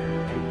回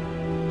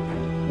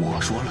我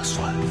说了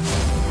算。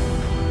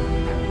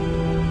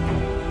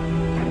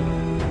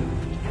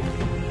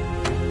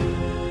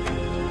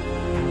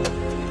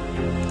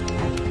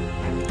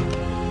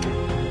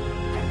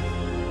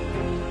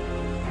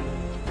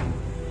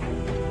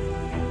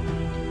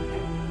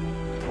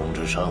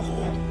山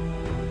虎，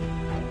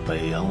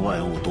北洋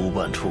外务督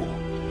办处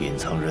隐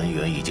藏人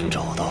员已经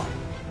找到，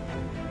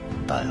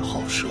代号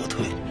蛇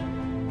退。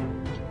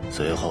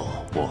随后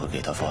我会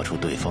给他发出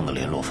对方的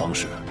联络方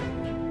式，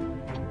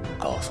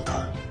告诉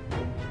他，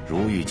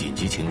如遇紧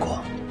急情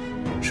况，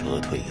蛇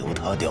退由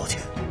他调遣，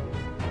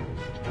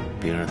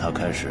并让他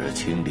开始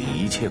清理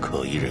一切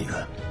可疑人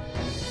员，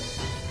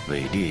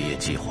为烈焰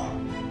计划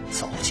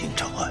扫清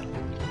障碍。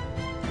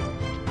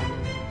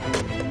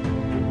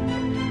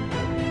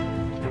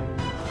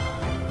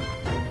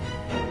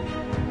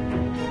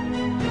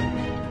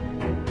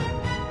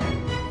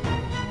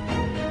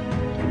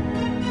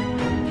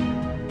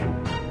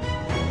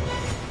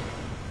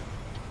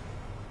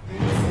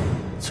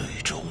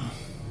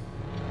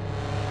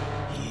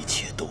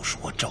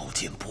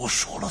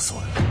说了算。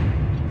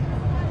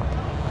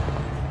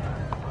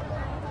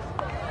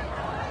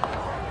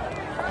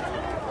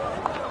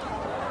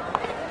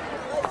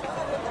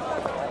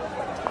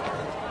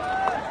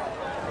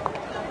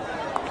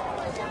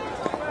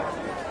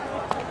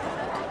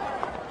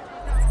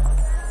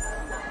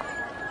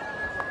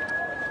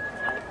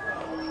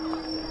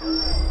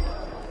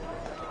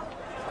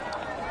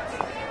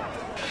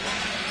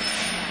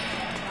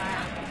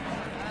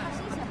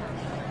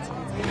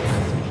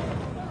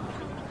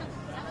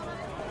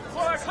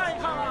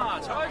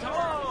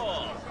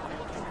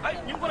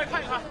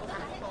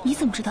你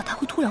怎么知道他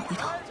会突然回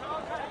头？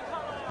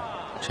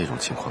这种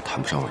情况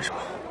谈不上为什么，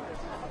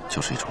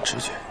就是一种直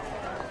觉。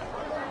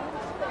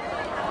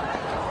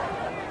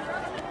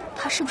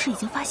他是不是已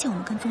经发现我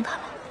们跟踪他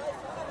了？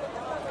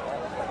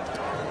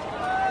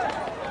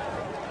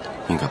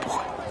应该不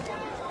会，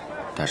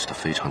但是他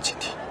非常警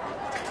惕。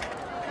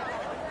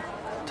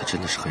他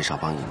真的是黑沙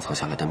帮隐藏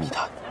下来的密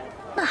探？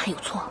那还有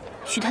错？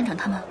徐探长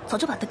他们早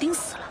就把他盯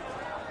死了。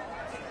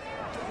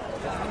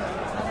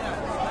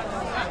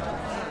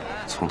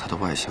从他的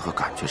外形和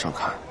感觉上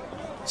看，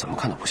怎么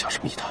看都不像是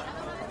密探。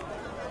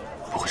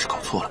不会是搞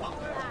错了吧？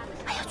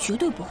哎呀，绝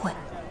对不会！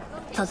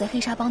早在黑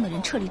沙帮的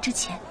人撤离之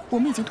前，我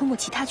们已经通过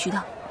其他渠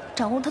道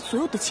掌握了他所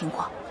有的情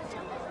况。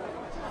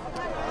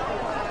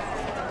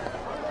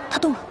他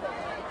动了，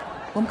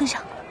我们跟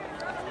上。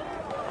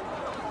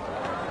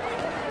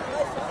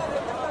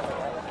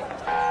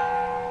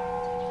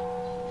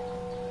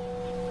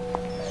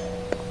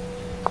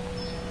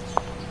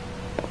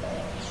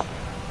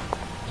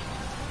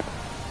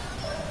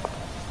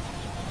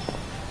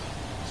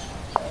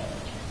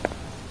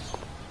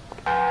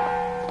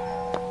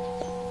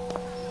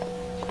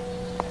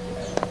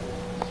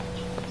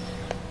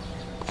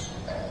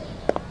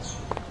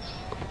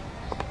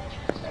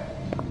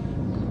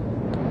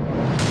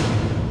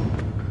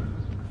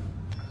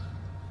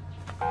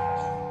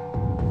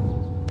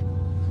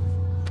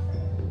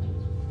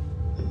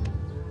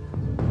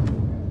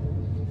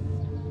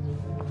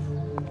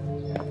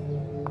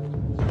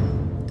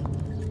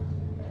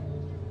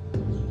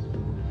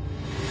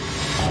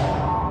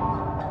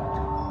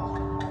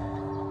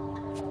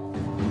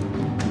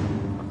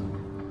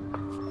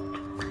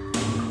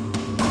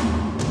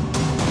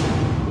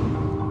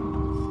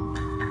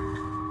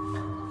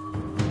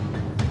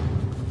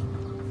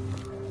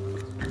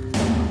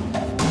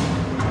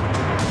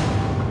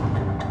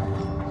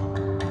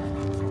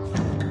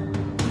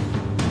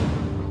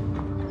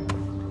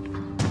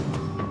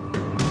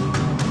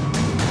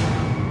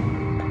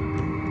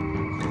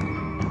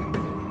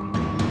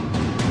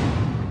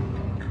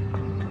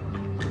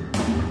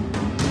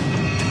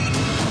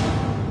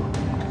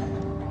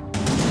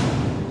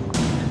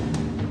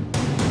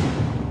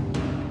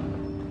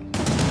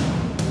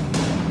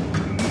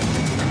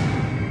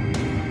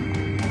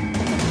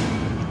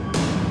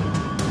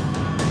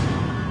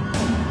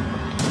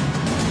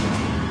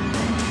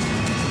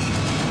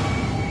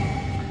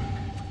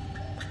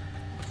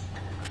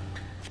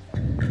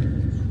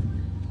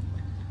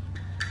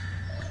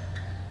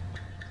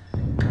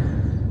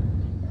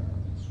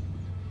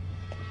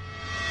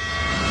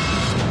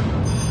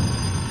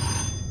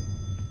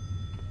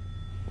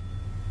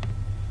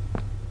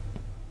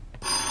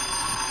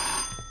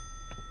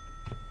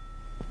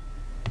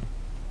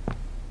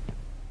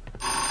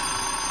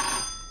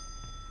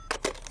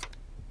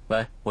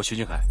喂，我徐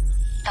俊凯。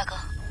大哥，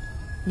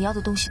你要的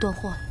东西断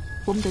货了，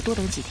我们得多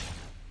等几天。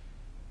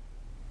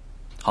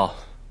好，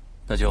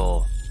那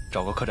就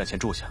找个客栈先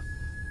住下。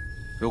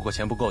如果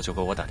钱不够，就给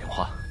我打电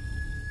话。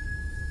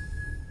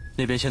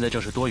那边现在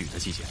正是多雨的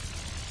季节，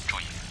注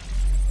意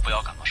不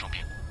要感冒生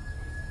病。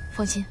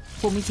放心，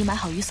我们已经买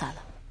好雨伞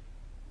了。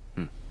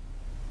嗯。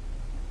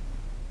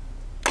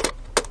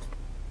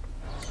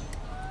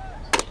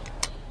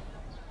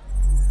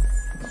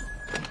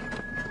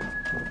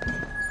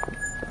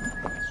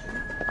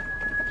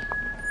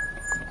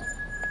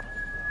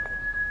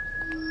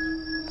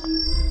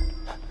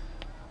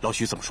老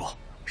徐怎么说？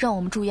让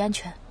我们注意安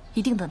全，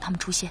一定等他们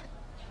出现。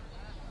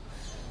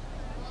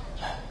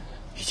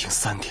已经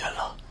3天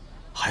了，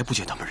还不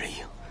见他们人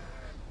影。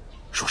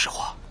说实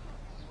话，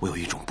我有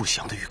一种不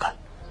祥的预感。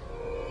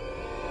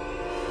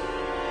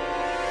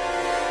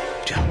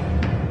这样，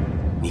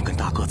您跟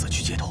大个子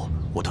去接头，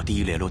我到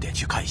第1联络点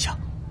去看一下。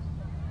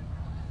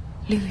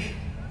凌雨、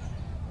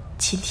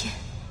秦天，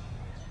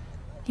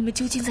你们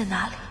究竟在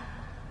哪里？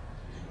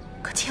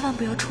可千万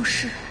不要出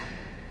事。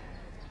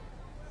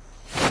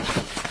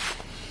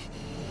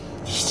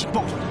你已经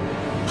暴露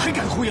了，还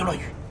敢胡言乱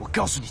语！我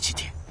告诉你，秦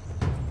天，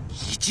你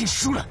已经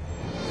输了。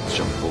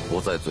胜负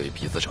不在嘴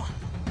皮子上，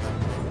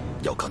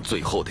要看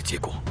最后的结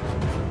果。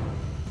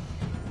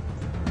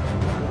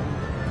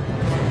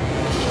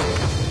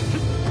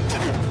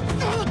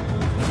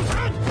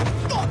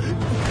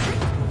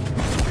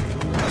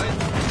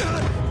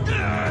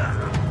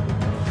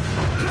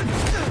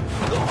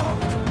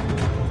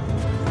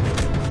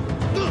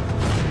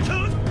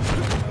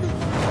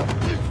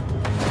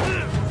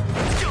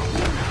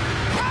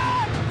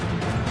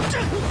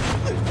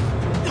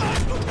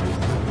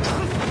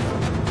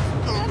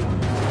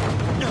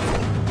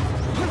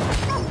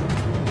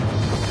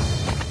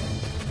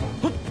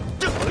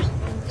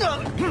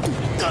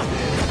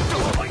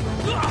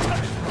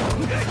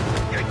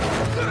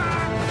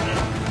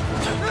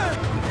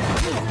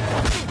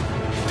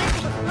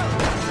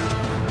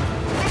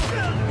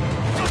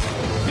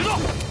别动！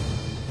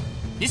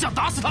你想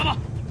打死他吗？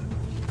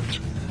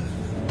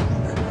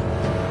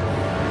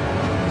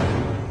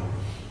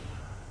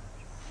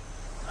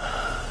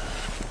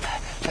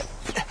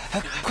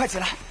快起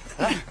来，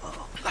来！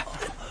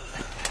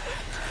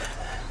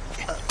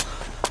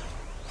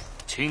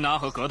擒拿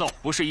和格斗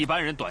不是一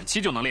般人短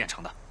期就能练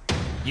成的，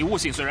你悟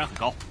性虽然很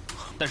高，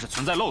但是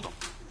存在漏洞。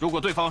如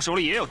果对方手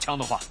里也有枪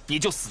的话，你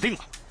就死定了。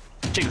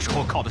这个时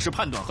候靠的是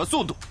判断和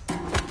速度。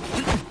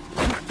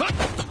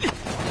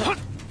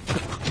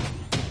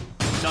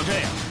像这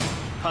样，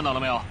看到了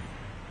没有？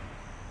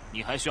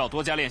你还需要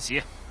多加练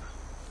习。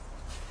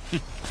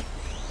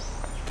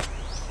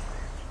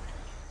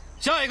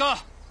下一个。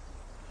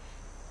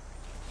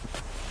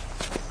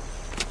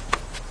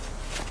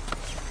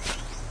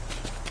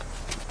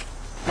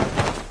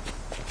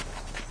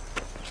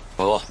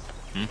报告。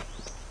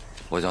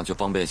我想去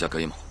方便一下，可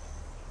以吗？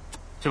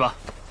去吧。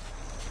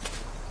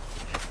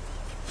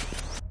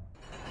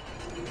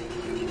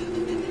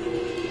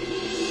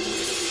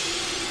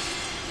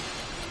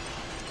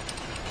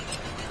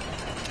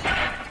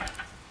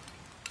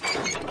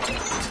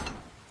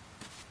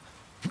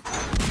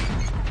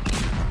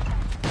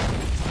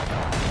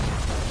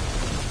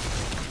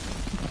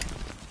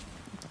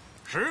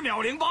10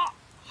秒08，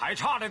还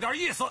差了点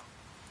意思。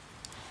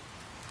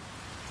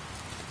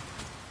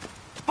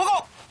报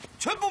告，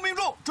全部命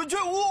中，准确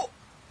无误。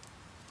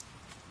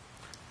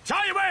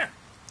下一位。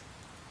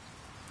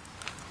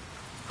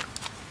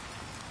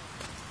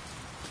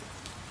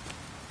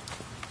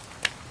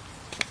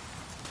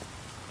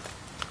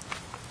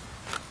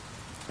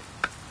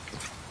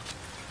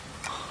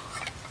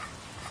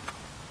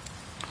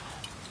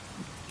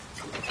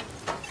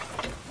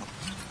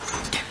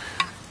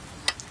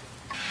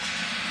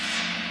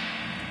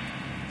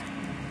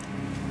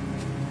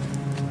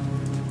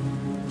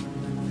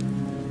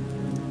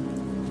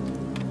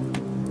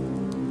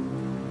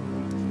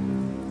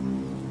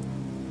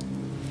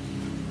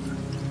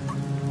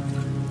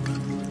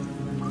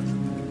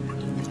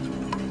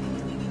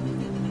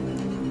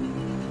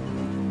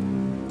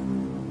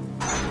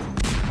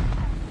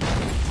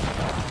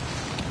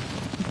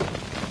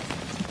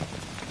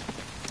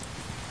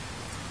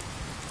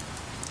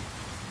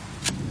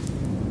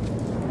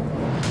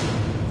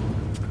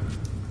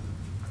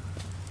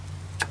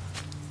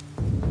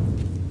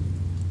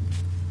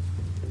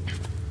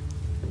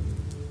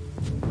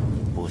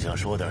想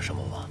说点什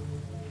么吗？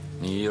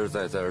你一而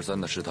再再而三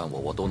的试探我，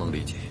我都能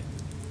理解。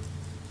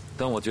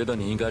但我觉得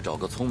你应该找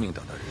个聪明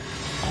点的人，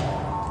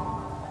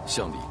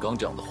像李刚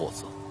这样的货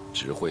色，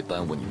只会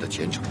耽误你的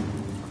前程。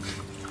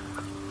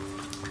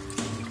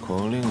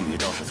孔令宇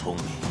倒是聪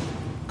明，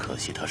可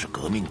惜他是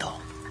革命党，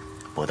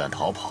不但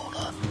逃跑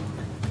了，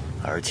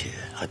而且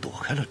还躲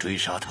开了追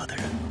杀他的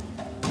人。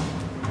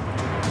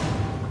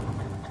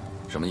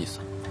什么意思？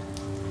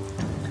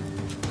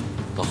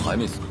他还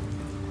没死？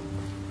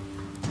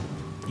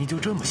你就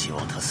这么希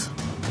望他死？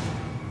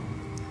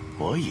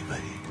我以为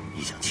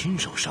你想亲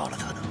手杀了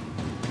他呢。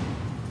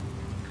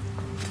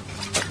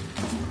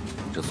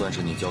这算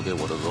是你交给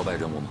我的额外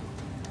任务吗？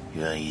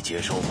愿意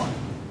接受吗？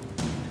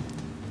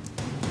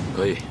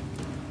可以，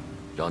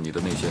让你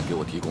的内线给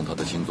我提供他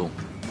的行踪，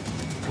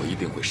我一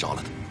定会杀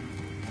了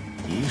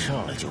他。一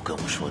上来就跟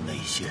我说内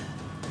线，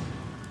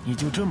你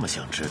就这么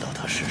想知道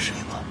他是谁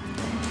吗？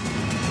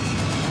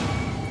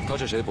他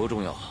是谁不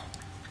重要，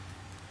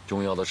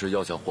重要的是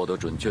要想获得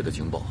准确的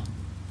情报，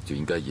就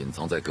应该隐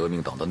藏在革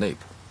命党的内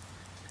部，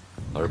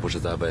而不是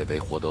在外围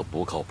获得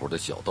不靠谱的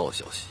小道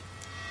消息。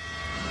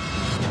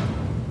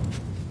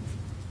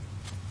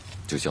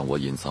就像我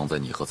隐藏在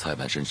你和蔡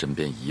万生身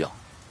边一样，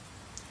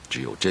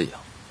只有这样，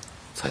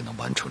才能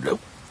完成任务。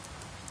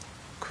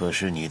可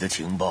是你的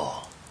情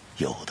报，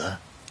有的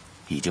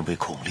已经被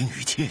孔令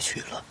宇窃取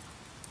了。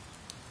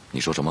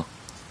你说什么？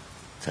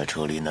在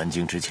撤离南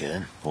京之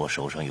前，我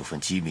手上有份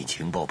机密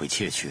情报被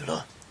窃取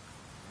了，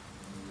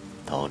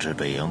导致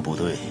北洋部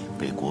队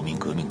被国民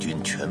革命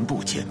军全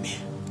部歼灭。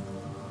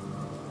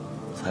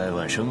蔡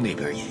万生那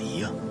边也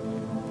一样，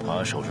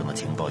他手上的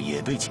情报也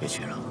被窃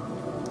取了。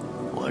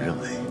我认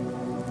为，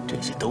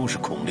这些都是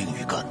孔令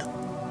宇干的。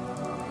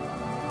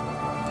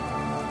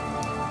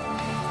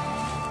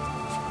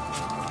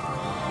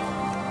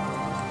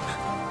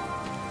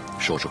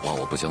说实话，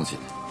我不相信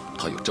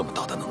他有这么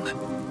大的能耐，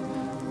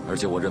而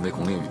且我认为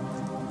孔令宇……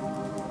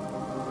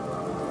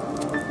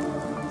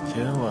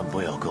千万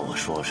不要跟我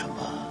说什么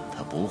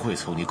他不会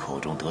从你口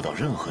中得到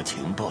任何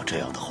情报这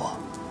样的话。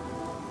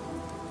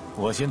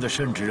我现在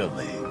甚至认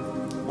为，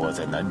我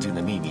在南京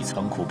的秘密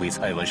仓库被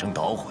蔡万生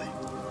捣毁，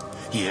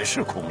也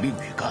是孔令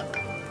宇干的，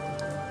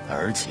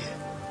而且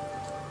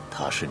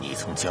他是你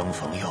从江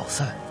防要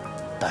塞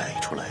带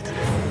出来的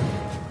人。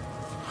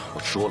我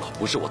说了，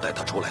不是我带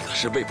他出来的，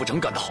是魏福成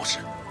干的好事。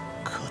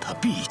可他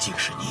毕竟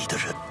是你的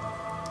人，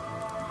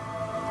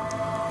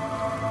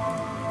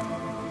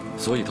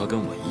所以他跟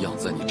我一样，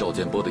在你赵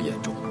建波的眼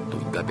中都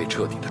应该被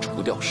彻底的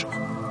除掉，是吗？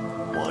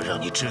我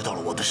让你知道了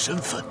我的身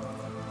份，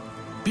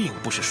并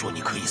不是说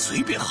你可以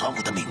随便喊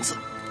我的名字。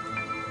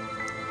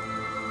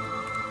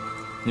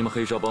你们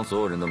黑沙帮所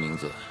有人的名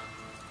字，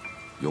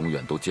永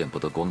远都见不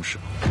得光，是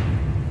吗？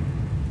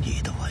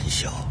你的玩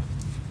笑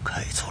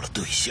开错了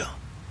对象。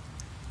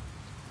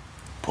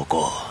不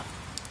过，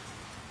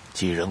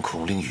既然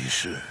孔令宇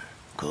是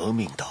革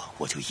命党，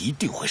我就一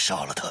定会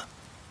杀了他。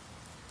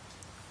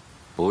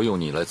不用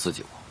你来刺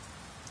激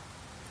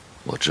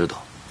我，我知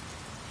道，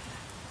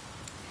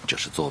这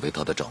是作为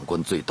他的长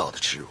官最大的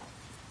耻辱。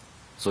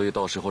所以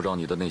到时候让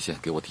你的内线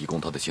给我提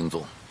供他的行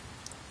踪，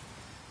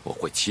我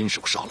会亲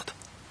手杀了他。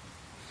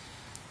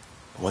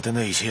我的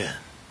内线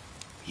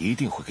一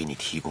定会给你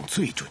提供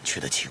最准确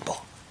的情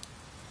报。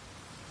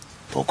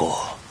不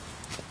过，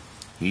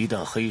一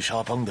旦黑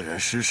沙帮的人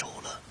失手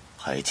了，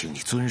还请你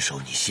遵守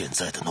你现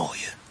在的诺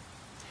言。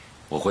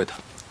我会的。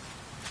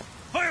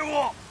废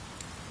物！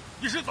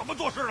你是怎么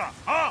做事的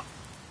啊？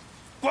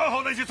管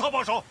好那些操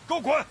帮手，给我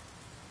滚！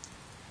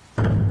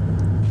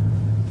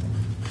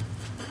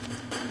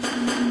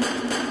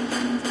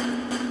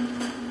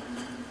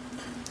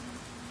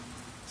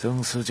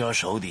曾思家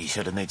手底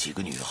下的那几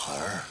个女孩，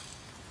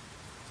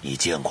你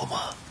见过吗？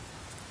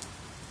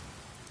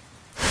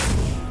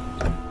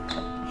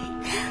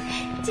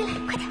进来，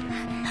快点，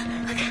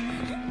快看！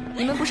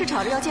你们不是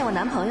吵着要见我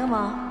男朋友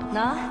吗？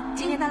喏，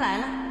今天他来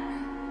了。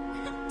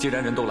既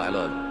然人都来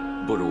了，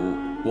不如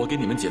我给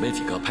你们姐妹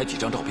几个拍几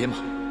张照片吧。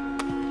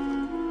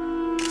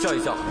笑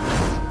一笑。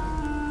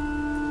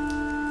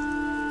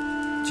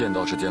见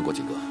到是见过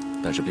几个，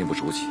但是并不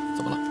熟悉。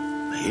怎么了？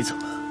没怎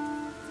么。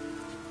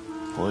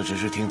我只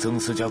是听曾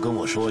思佳跟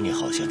我说，你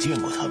好像见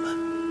过他们。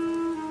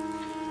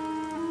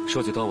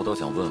说起她，我倒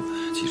想问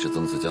问，其实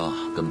曾思佳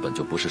根本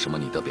就不是什么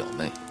你的表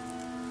妹，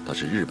她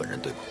是日本人，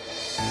对吗？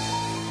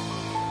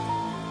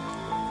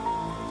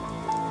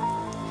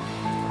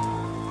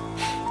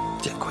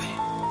见鬼！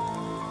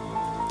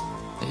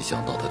没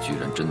想到她居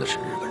然真的是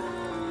日本人，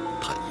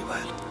太意外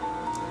了。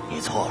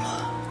你错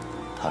了，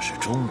她是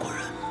中国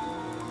人，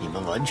你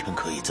们完全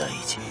可以在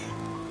一起。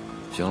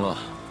行了，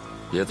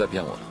别再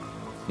骗我了。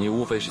你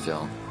无非是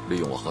想利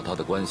用我和他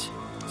的关系，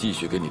继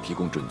续给你提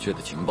供准确的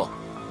情报，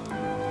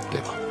对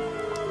吧？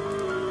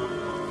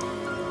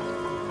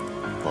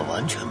我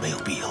完全没有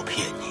必要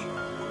骗你。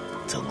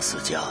曾思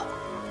佳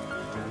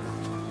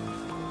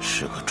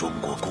是个中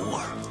国孤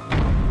儿，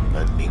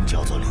本名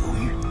叫做刘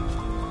玉。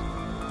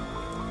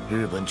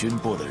日本军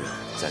部的人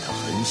在他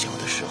很小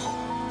的时候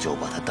就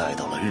把他带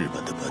到了日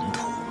本的本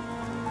土，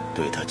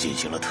对他进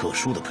行了特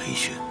殊的培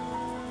训。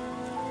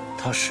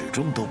他始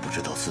终都不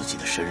知道自己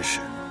的身世，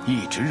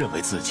一直认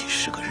为自己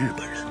是个日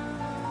本人。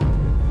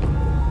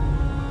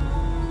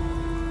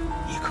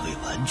你可以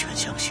完全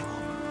相信我。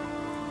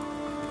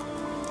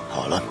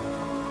好了，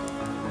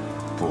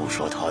不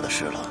说他的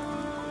事了，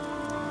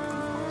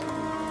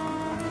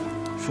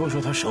说说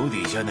他手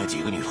底下那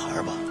几个女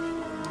孩吧。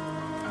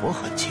我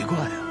很奇怪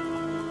啊，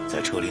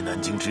在撤离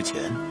南京之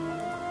前，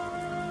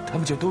他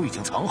们就都已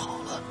经藏好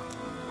了，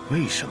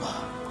为什么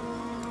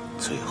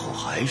最后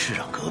还是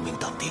让革命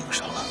党盯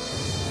上了？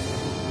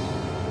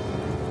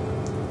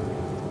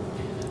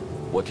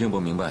我听不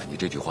明白你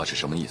这句话是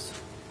什么意思。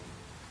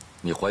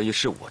你怀疑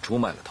是我出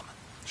卖了他们，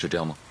是这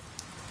样吗？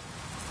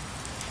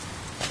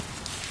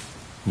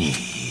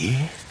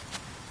你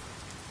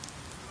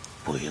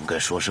不应该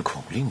说是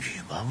孔令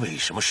宇吗？为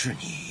什么是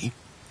你？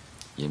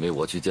因为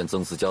我去见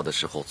曾思佳的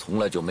时候，从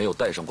来就没有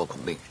带上过孔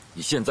令宇。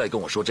你现在跟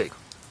我说这个，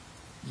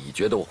你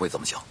觉得我会怎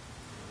么想？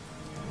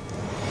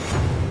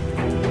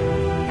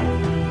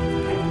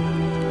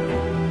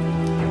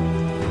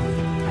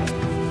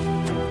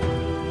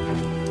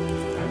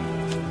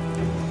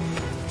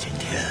今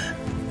天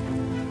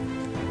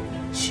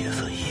写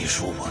份遗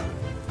书啊，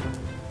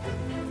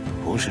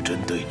不是针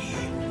对你，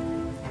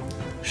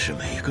是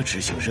每个执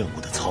行任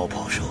务的操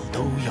炮手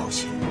都要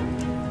写。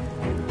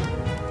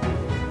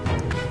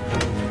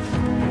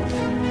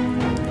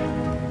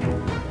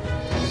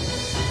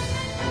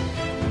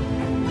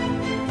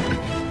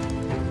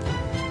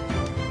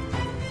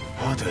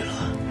对了，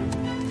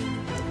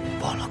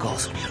忘了告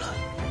诉你了，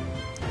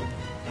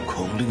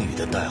孔令宇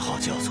的代号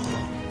叫做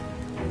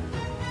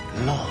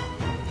浪。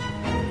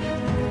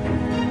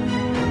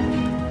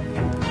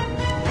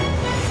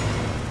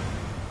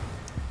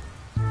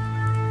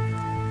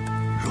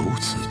如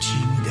此机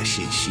密的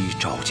信息，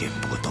赵建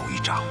波都已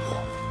掌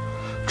握，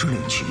这令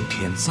晴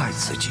天再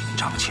次紧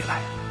张起来。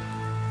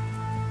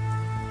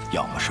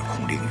要么是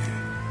孔令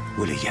宇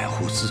为了掩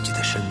护自己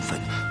的身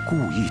份，故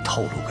意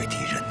透露给敌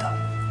人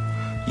的。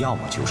要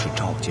么就是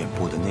赵建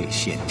波的内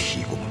线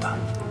提供的。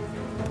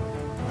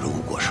如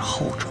果是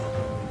后者，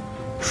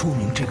说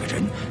明这个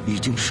人已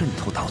经渗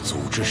透到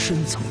组织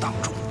深层当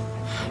中，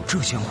这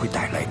将会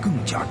带来更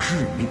加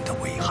致命的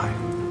危害。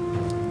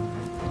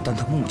但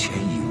他目前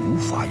已无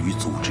法与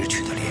组织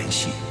取得联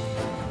系，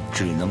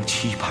只能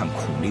期盼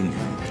孔令宇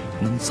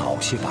能早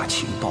些把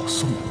情报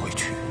送回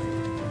去。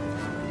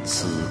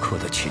此刻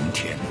的晴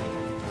天，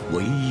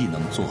唯一能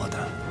做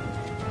的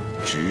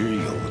只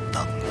有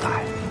等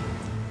待。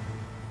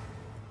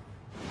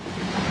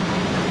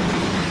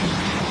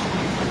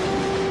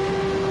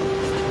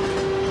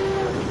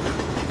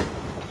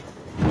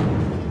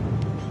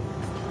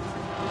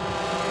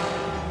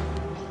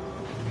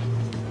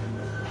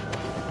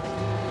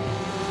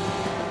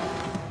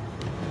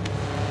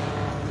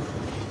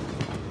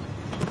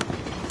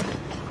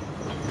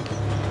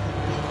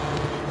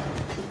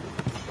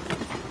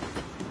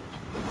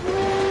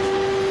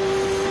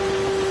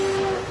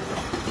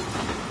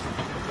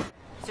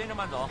先生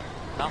慢走，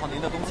拿好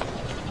您的东西。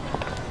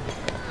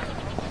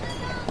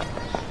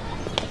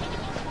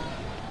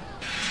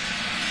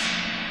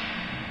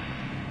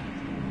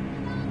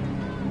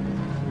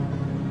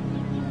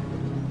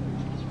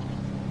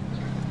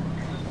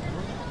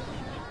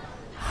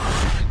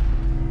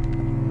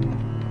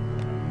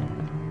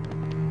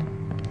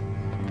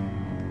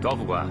高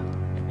副官，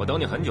我等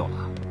你很久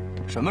了。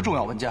什么重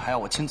要文件还要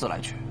我亲自来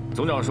取？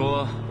总长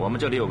说，我们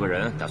这里有个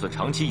人打算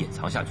长期隐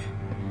藏下去，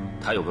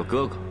他有个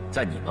哥哥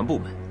在你们部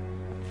门，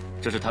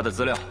这是他的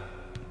资料。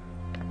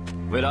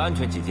为了安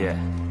全起见，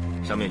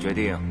上面决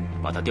定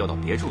把他调到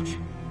别处去，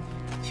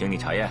请你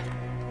查验。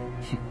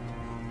哼，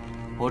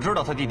我知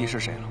道他弟弟是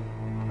谁了，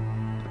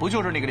不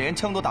就是那个连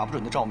枪都打不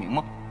准的赵明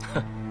吗？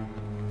哼，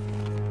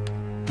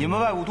你们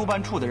外务督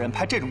办处的人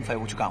派这种废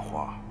物去干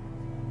活，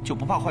就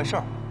不怕坏事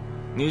儿？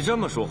你这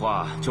么说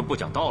话就不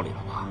讲道理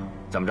了吧？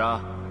怎么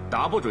着，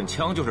打不准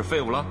枪就是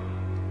废物了？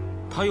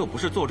他又不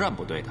是作战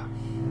部队的，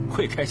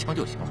会开枪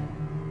就行了。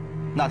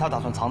那他打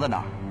算藏在哪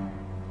儿？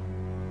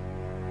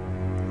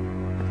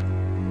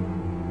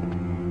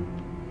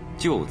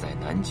就在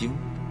南京，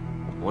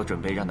我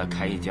准备让他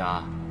开一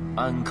家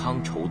安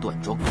康绸缎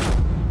庄。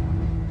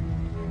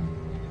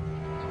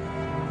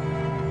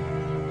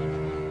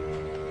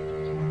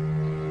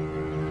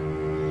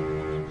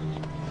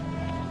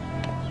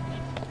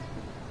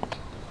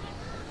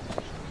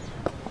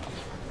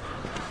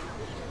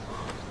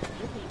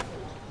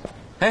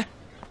哎，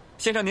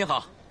先生您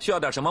好，需要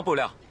点什么布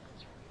料？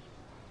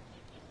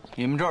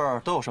你们这儿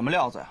都有什么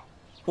料子呀？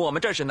我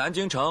们这是南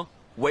京城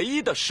唯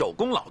一的手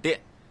工老店，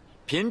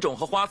品种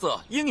和花色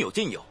应有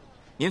尽有，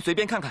您随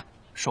便看看。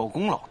手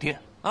工老店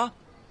啊？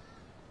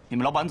你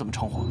们老板怎么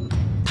称呼？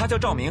他叫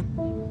赵明。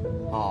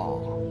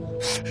哦，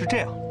是这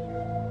样。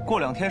过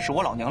2天是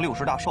我老娘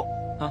60大寿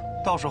啊，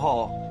到时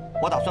候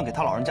我打算给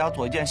他老人家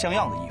做一件像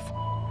样的衣服，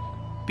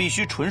必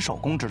须纯手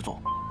工制作，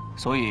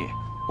所以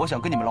我想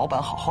跟你们老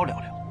板好好聊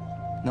聊，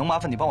能麻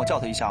烦你帮我叫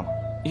他一下吗？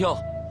哟，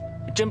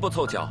真不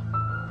凑巧，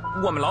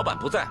我们老板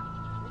不在，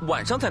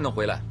晚上才能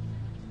回来。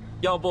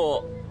要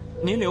不，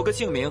您留个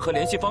姓名和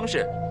联系方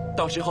式，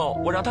到时候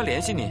我让他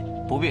联系你。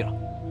不必了，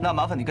那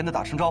麻烦你跟他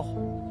打声招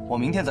呼，我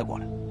明天再过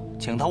来，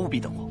请他务必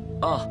等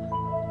我。啊，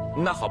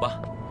那好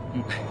吧。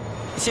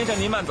先生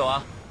您慢走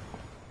啊。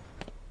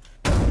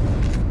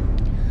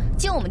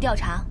经我们调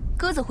查，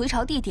鸽子回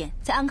巢地点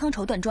在安康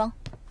绸缎庄，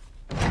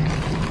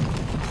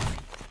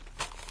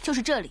就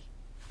是这里。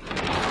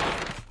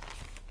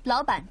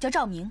老板叫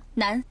赵明，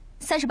男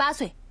，38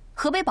岁，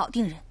河北保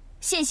定人，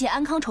现系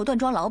安康绸缎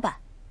庄老板。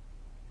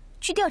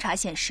据调查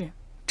显示，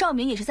赵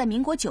明也是在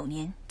民国9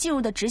年进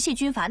入的直系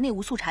军阀内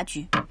务肃察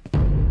局，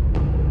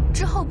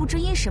之后不知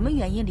因什么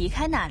原因离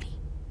开那里，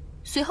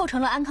随后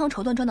成了安康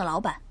绸缎庄的老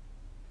板。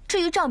至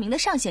于赵明的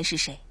上线是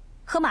谁，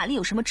和玛丽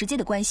有什么直接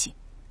的关系，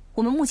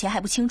我们目前还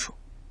不清楚。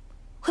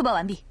汇报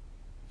完毕。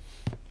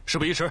事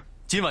不宜迟，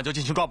今晚就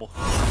进行抓捕。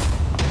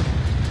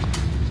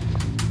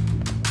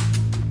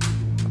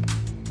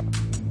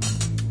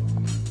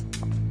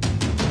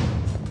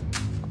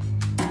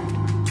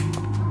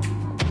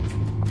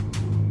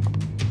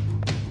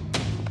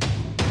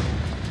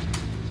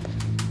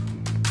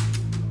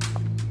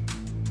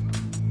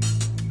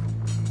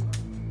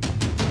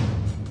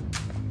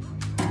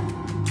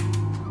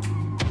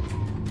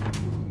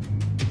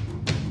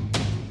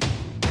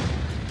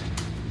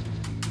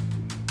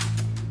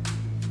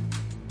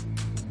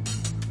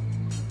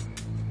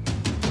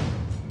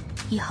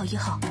1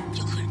号，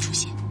有客人出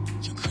现，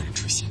有客人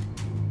出现。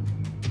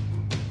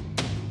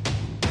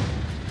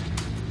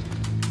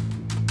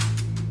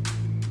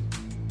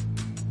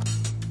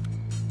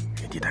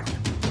原地待命，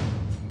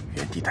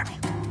原地待命。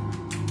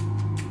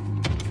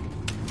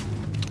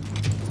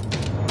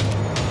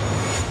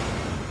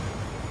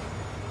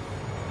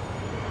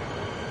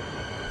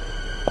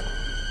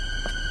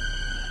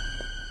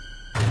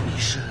你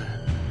是？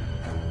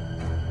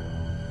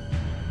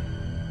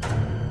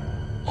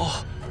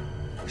哦。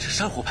是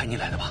珊瑚派你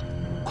来的吧？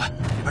快，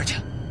里边请。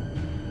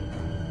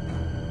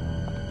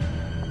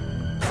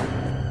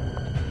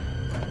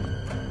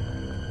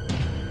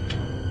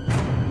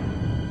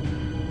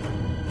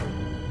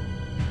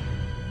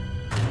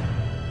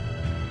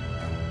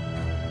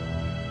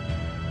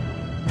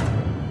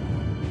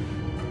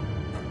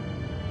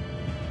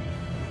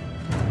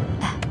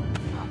哎，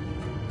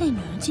那女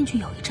人进去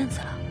有一阵子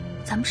了，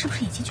咱们是不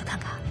是也进去看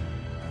看？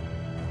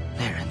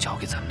那人交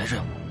给咱们的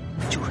任务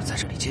就是在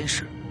这里监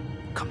视。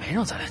可没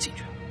让咱俩进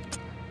去。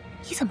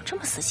你怎么这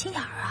么死心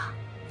眼儿啊？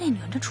那女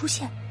人的出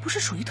现不是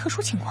属于特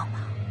殊情况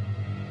吗？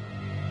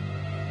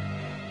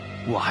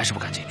我还是不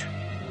敢进去，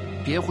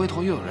别回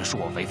头又有人说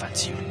我违反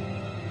纪律。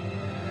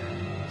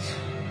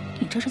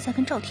你这是在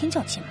跟赵天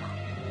较劲吗？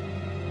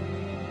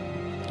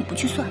你不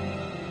去算了，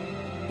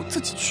我自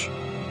己去。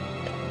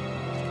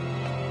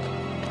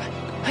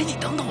哎，你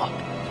等等我。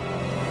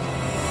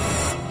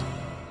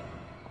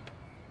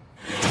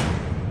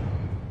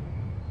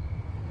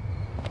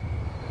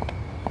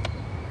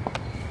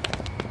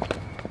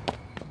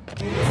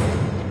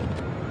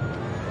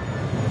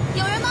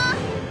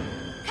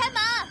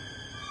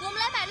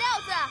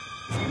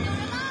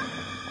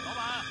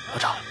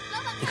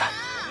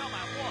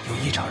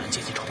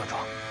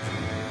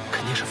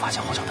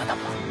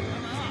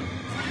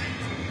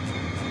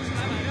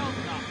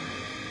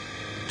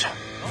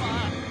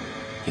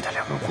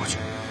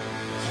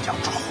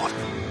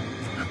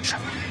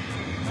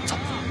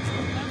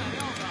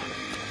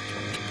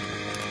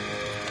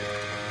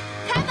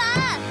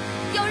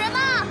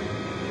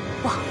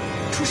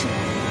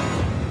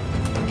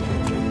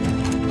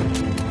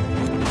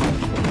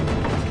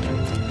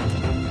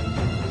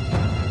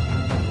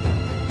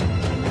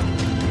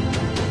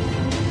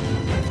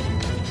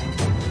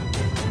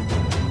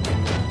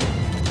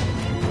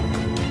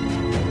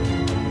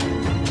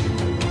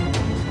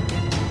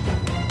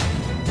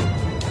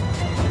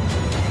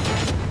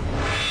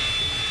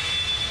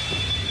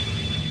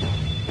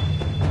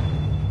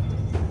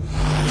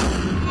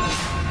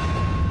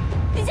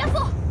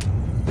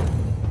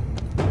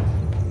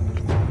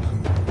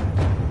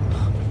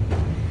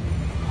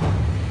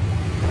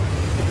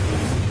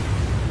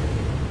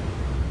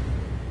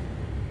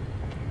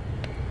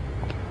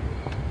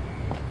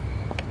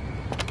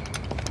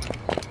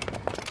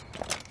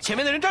前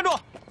面的人站住！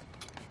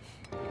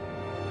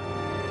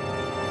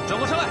转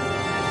过身来！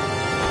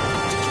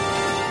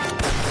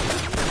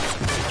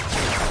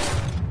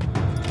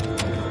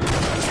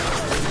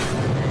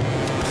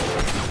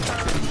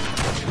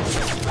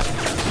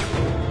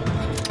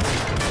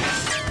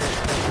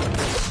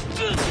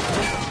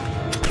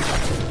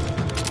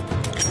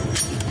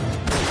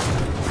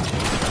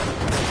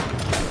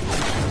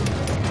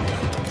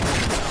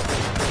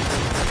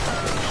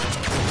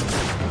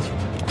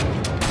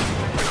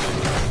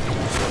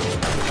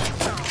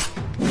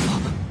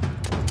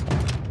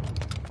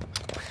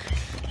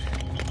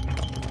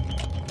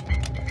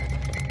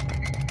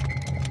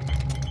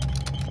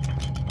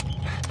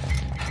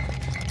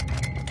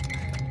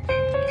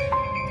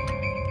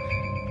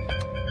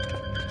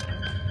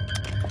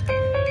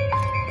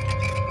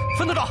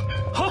分队长，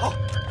好。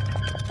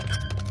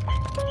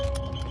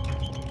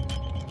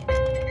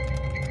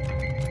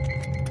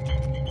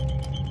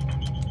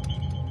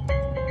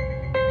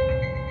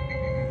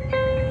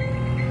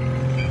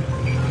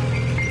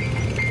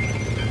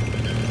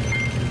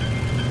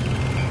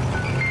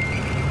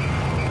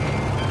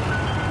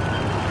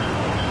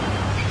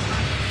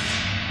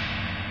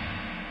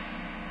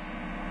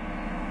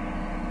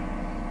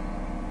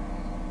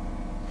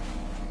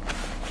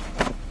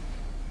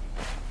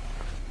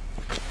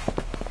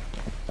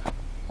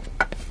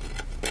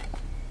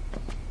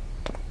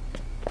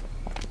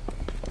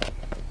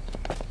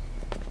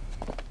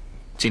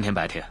今天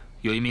白天，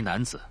有一名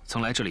男子曾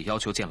来这里要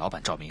求见老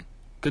板赵明。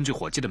根据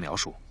伙计的描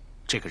述，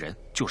这个人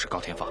就是高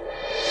天放。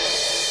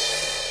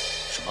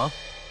什么？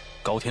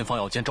高天放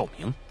要见赵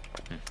明？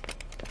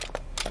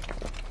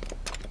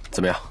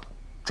怎么样，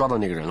抓到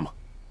那个人了吗？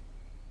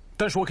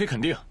但是我可以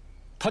肯定，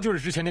他就是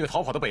之前那个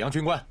逃跑的北洋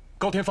军官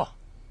高天放。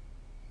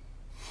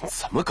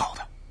怎么搞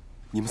的？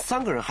你们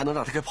3个人还能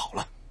让他给跑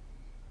了？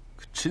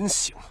可真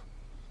行啊！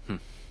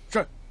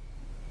是。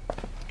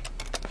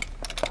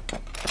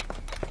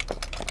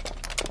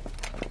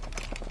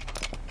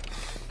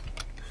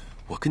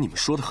我跟你们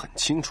说的很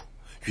清楚，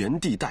原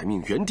地待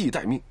命，原地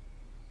待命。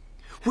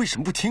为什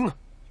么不听呢？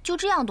就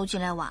这样都进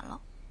来晚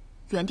了，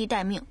原地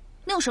待命，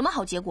那有什么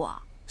好结果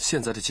啊？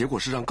现在的结果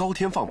是让高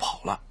天放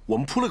跑了，我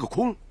们扑了个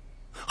空，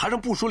还让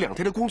部署2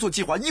天的工作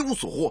计划一无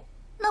所获。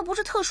那不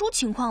是特殊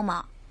情况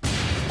吗？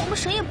我们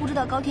谁也不知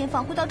道高天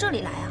放会到这里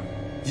来啊！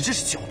你这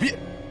是狡辩，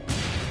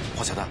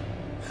黄小丹，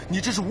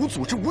你这是无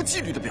组织、无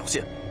纪律的表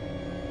现。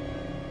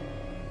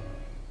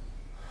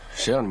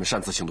谁让你们擅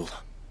自行动的？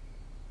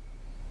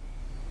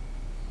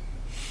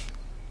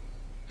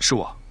是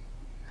我。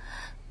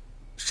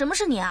什么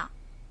是你啊？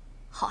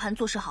好汉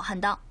做事好汉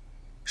当，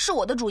是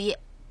我的主意。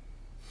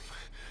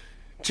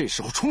这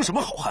时候充什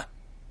么好汉？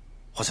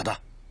黄小丹，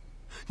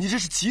你这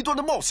是极端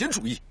的冒险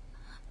主义。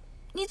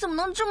你怎么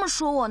能这么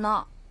说我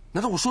呢？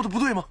难道我说的不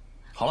对吗？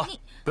好了，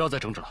不要再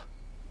争执了。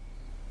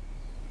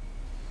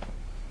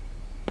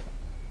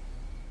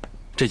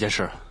这件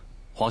事，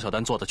黄小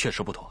丹做的确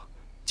实不妥。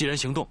既然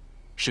行动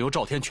是由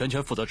赵天全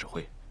权负责指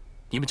挥，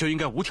你们就应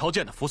该无条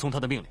件的服从他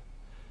的命令。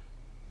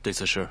对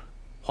此事，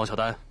黄小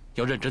丹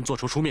要认真做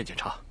出书面检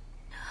查。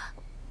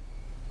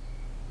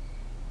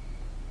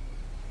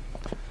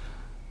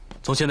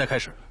从现在开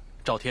始，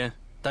赵天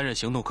担任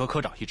行动科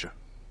科长一职，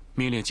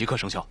命令即刻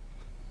生效。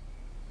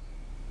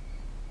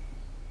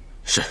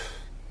是。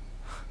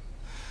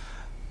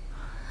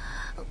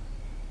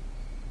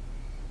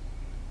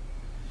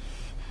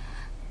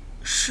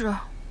是。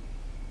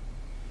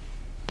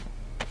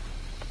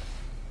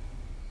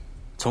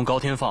从高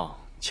天放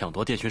抢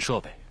夺电讯设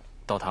备，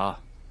到他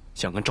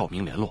想跟赵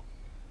明联络，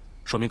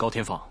说明高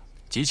天放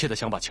急切的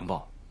想把情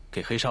报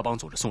给黑沙帮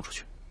组织送出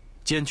去，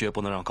坚决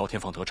不能让高天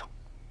放得逞，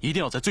一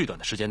定要在最短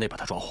的时间内把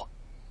他抓获。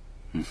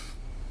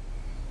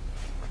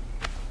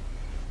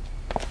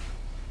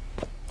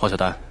黄小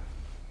丹，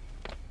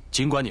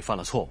尽管你犯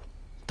了错误，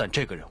但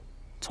这个任务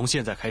从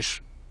现在开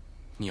始，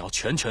你要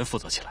全权负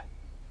责起来，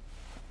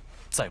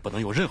再不能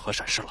有任何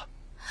闪失了。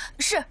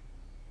是。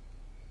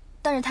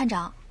但是探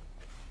长，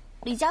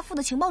李家富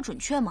的情报准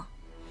确吗？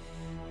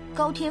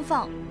高天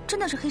放真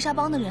的是黑沙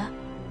帮的人？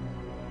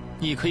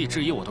你可以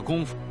质疑我的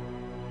功夫，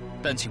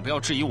但请不要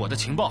质疑我的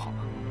情报，好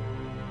吗？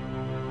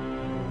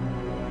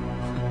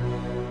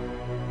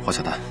黄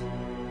小丹，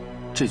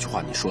这句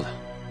话你说的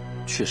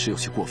确实有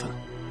些过分了。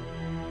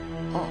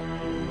哦，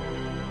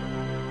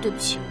对不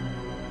起。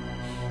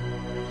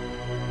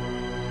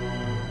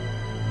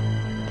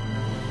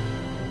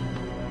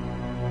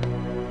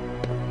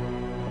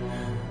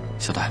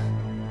小丹，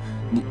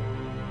你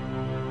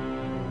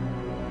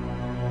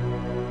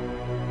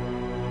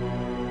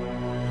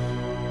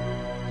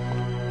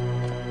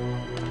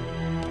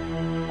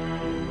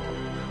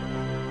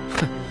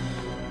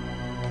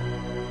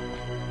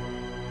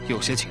有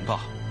些情报，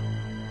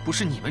不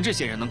是你们这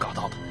些人能搞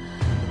到的。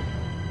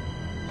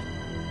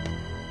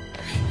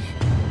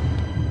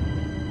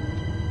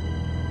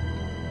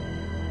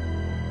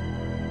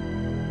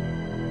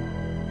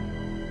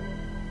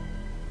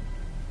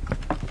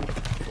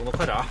动作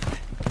快点啊！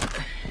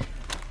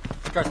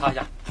这儿擦一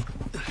下。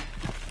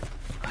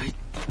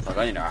扫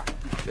干净点，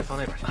别放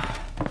那边去。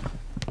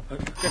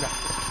这边。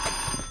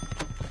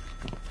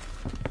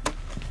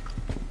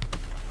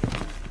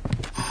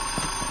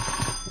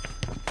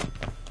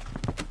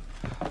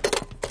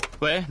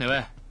喂，哪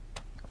位？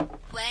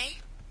喂，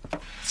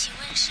请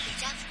问是李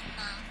家富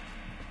吗？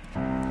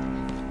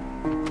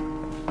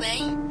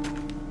喂，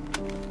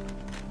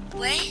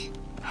喂，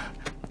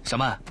小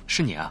曼，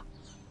是你啊？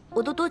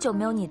我都多久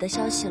没有你的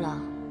消息了？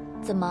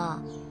怎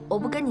么，我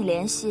不跟你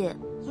联系，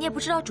你也不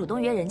知道主动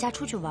约人家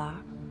出去玩，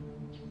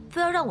非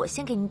要让我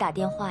先给你打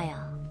电话呀？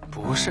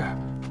不是，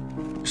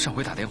上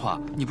回打电话，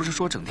你不是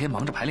说整天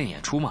忙着排练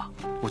演出吗？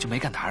我就没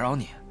敢打扰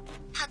你。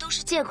他都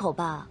是借口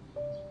吧？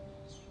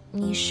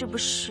你是不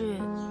是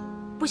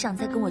不想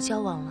再跟我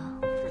交往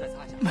了？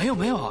没有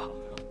没有啊，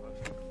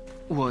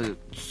我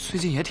最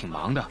近也挺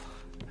忙的。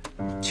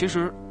其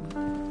实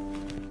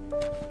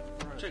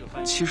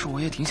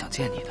我也挺想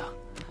见你的。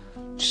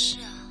是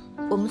啊，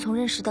我们从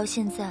认识到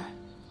现在，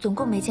总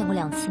共没见过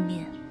2次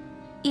面，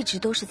一直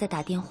都是在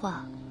打电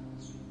话。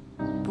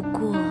不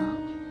过，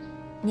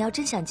你要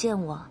真想见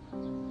我，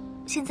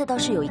现在倒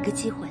是有一个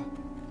机会。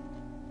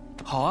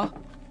好啊，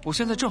我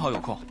现在正好有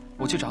空，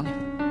我去找你。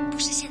不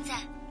是现在。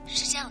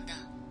是这样的，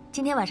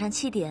今天晚上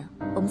7点，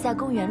我们在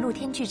公园露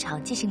天剧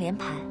场进行联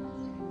排，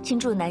庆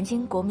祝南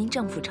京国民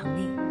政府成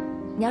立。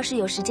你要是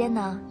有时间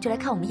呢，就来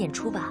看我们演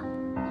出吧。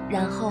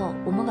然后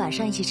我们晚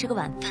上一起吃个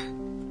晚饭，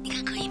你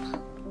看可以吗？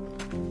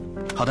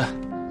好的，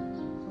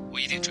我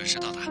一定准时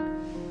到达。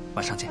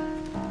晚上见。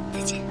再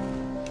见。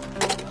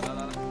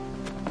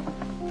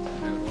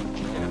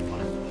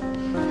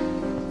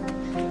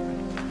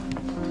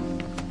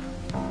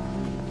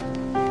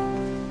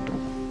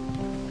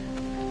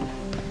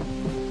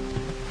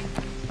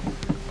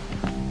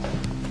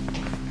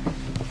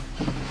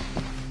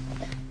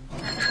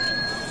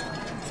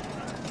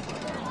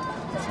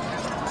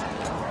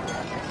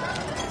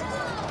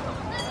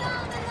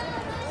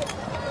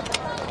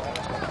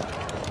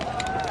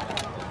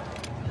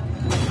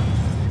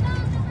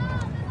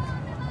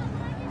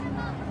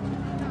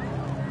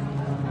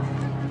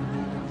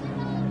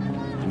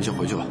们先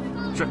回去吧。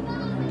是。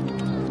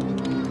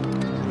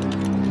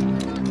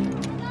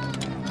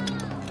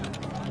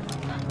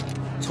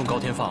从高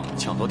天放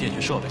抢夺电讯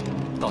设备，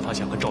到他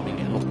想和赵明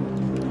联络，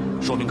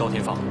说明高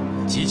天放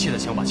急切的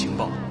想把情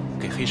报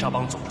给黑沙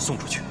帮总部送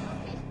出去。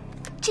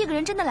这个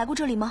人真的来过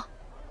这里吗？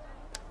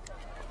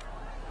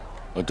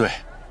对，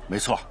没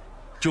错，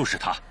就是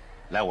他，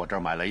来我这儿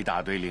买了一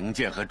大堆零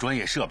件和专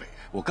业设备，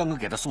我刚刚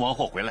给他送完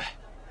货回来。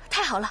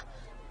太好了，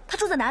他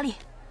住在哪里？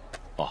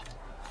哦，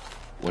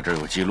我这儿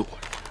有记录，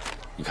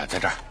你看在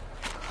这儿。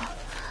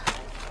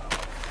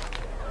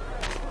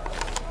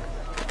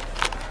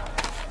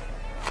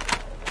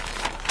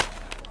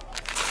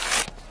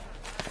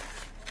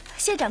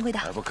谢谢掌柜的。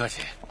不客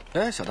气。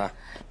哎，小丹，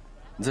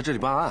你在这里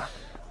办案？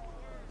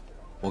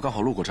我刚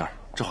好路过这儿，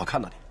正好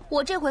看到你。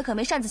我这回可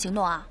没擅自行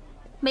动啊，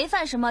没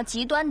犯什么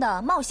极端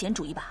的冒险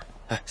主义吧？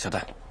哎，小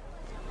丹，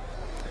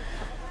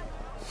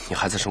你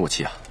还在生我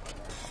气啊？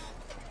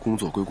工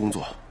作归工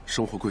作，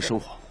生活归生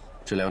活，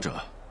这两者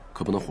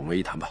可不能混为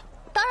一谈吧？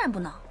当然不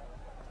能，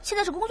现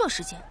在是工作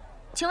时间。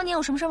请问您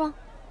有什么事吗？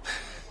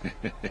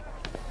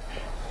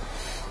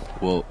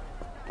我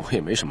也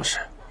没什么事，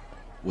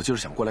我就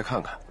是想过来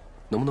看看，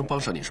能不能帮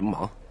上你什么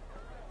忙？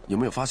有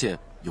没有发现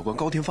有关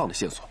高天放的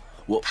线索？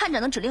探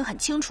长的指令很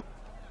清楚，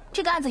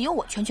这个案子由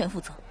我全权负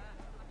责。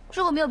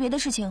如果没有别的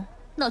事情，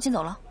那我先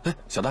走了。哎，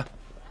小丹，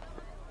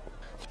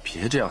你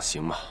别这样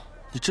行吗？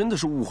你真的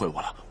是误会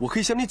我了，我可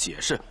以向你解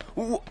释。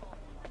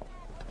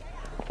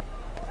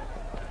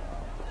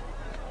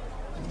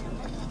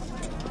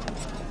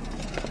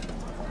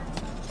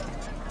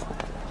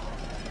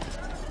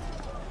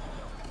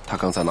他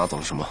刚才拿走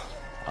了什么？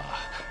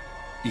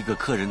一个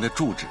客人的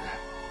住址。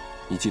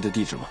你记得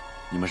地址吗？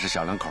你们是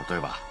小两口对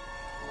吧？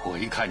我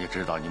一看就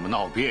知道你们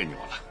闹别扭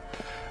了。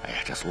哎呀，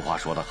这俗话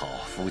说得好，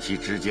夫妻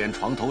之间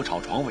床头吵，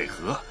床尾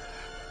和。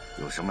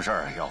有什么事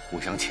儿要互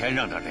相谦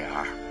让着点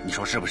儿，你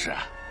说是不是？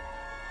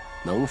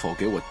能否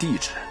给我地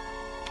址？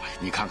哎，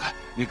你看看，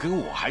你跟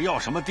我还要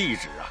什么地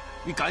址啊？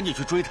你赶紧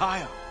去追他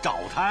呀，找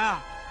他呀！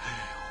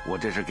我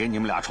这是给你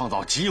们俩创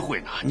造机会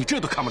呢，你这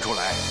都看不出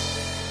来？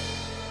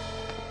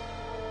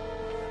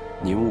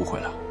您误会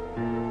了，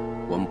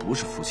我们不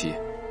是夫妻，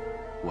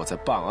我在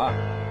办案，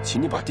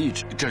请你把地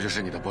址。这就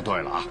是你的不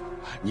对了啊！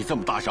你这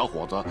么大小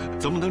伙子，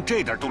怎么能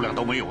这点度量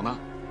都没有呢？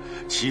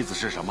妻子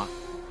是什么？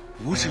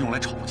不是用来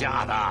吵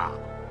架的，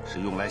是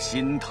用来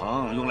心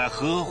疼、用来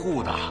呵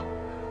护的。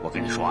我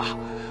跟你说啊，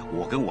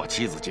我跟我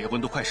妻子结婚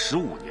都快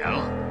15年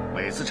了，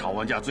每次吵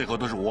完架，最后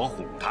都是我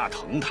哄她、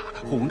疼她，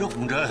哄着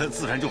哄着，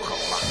自然就好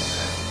了。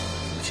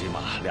夫妻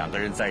嘛，两个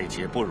人在一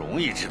起不容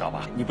易，知道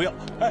吧？你不要，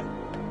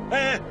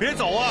哎，别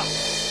走啊！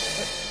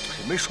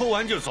没说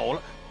完就走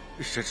了，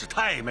真是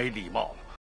太没礼貌了。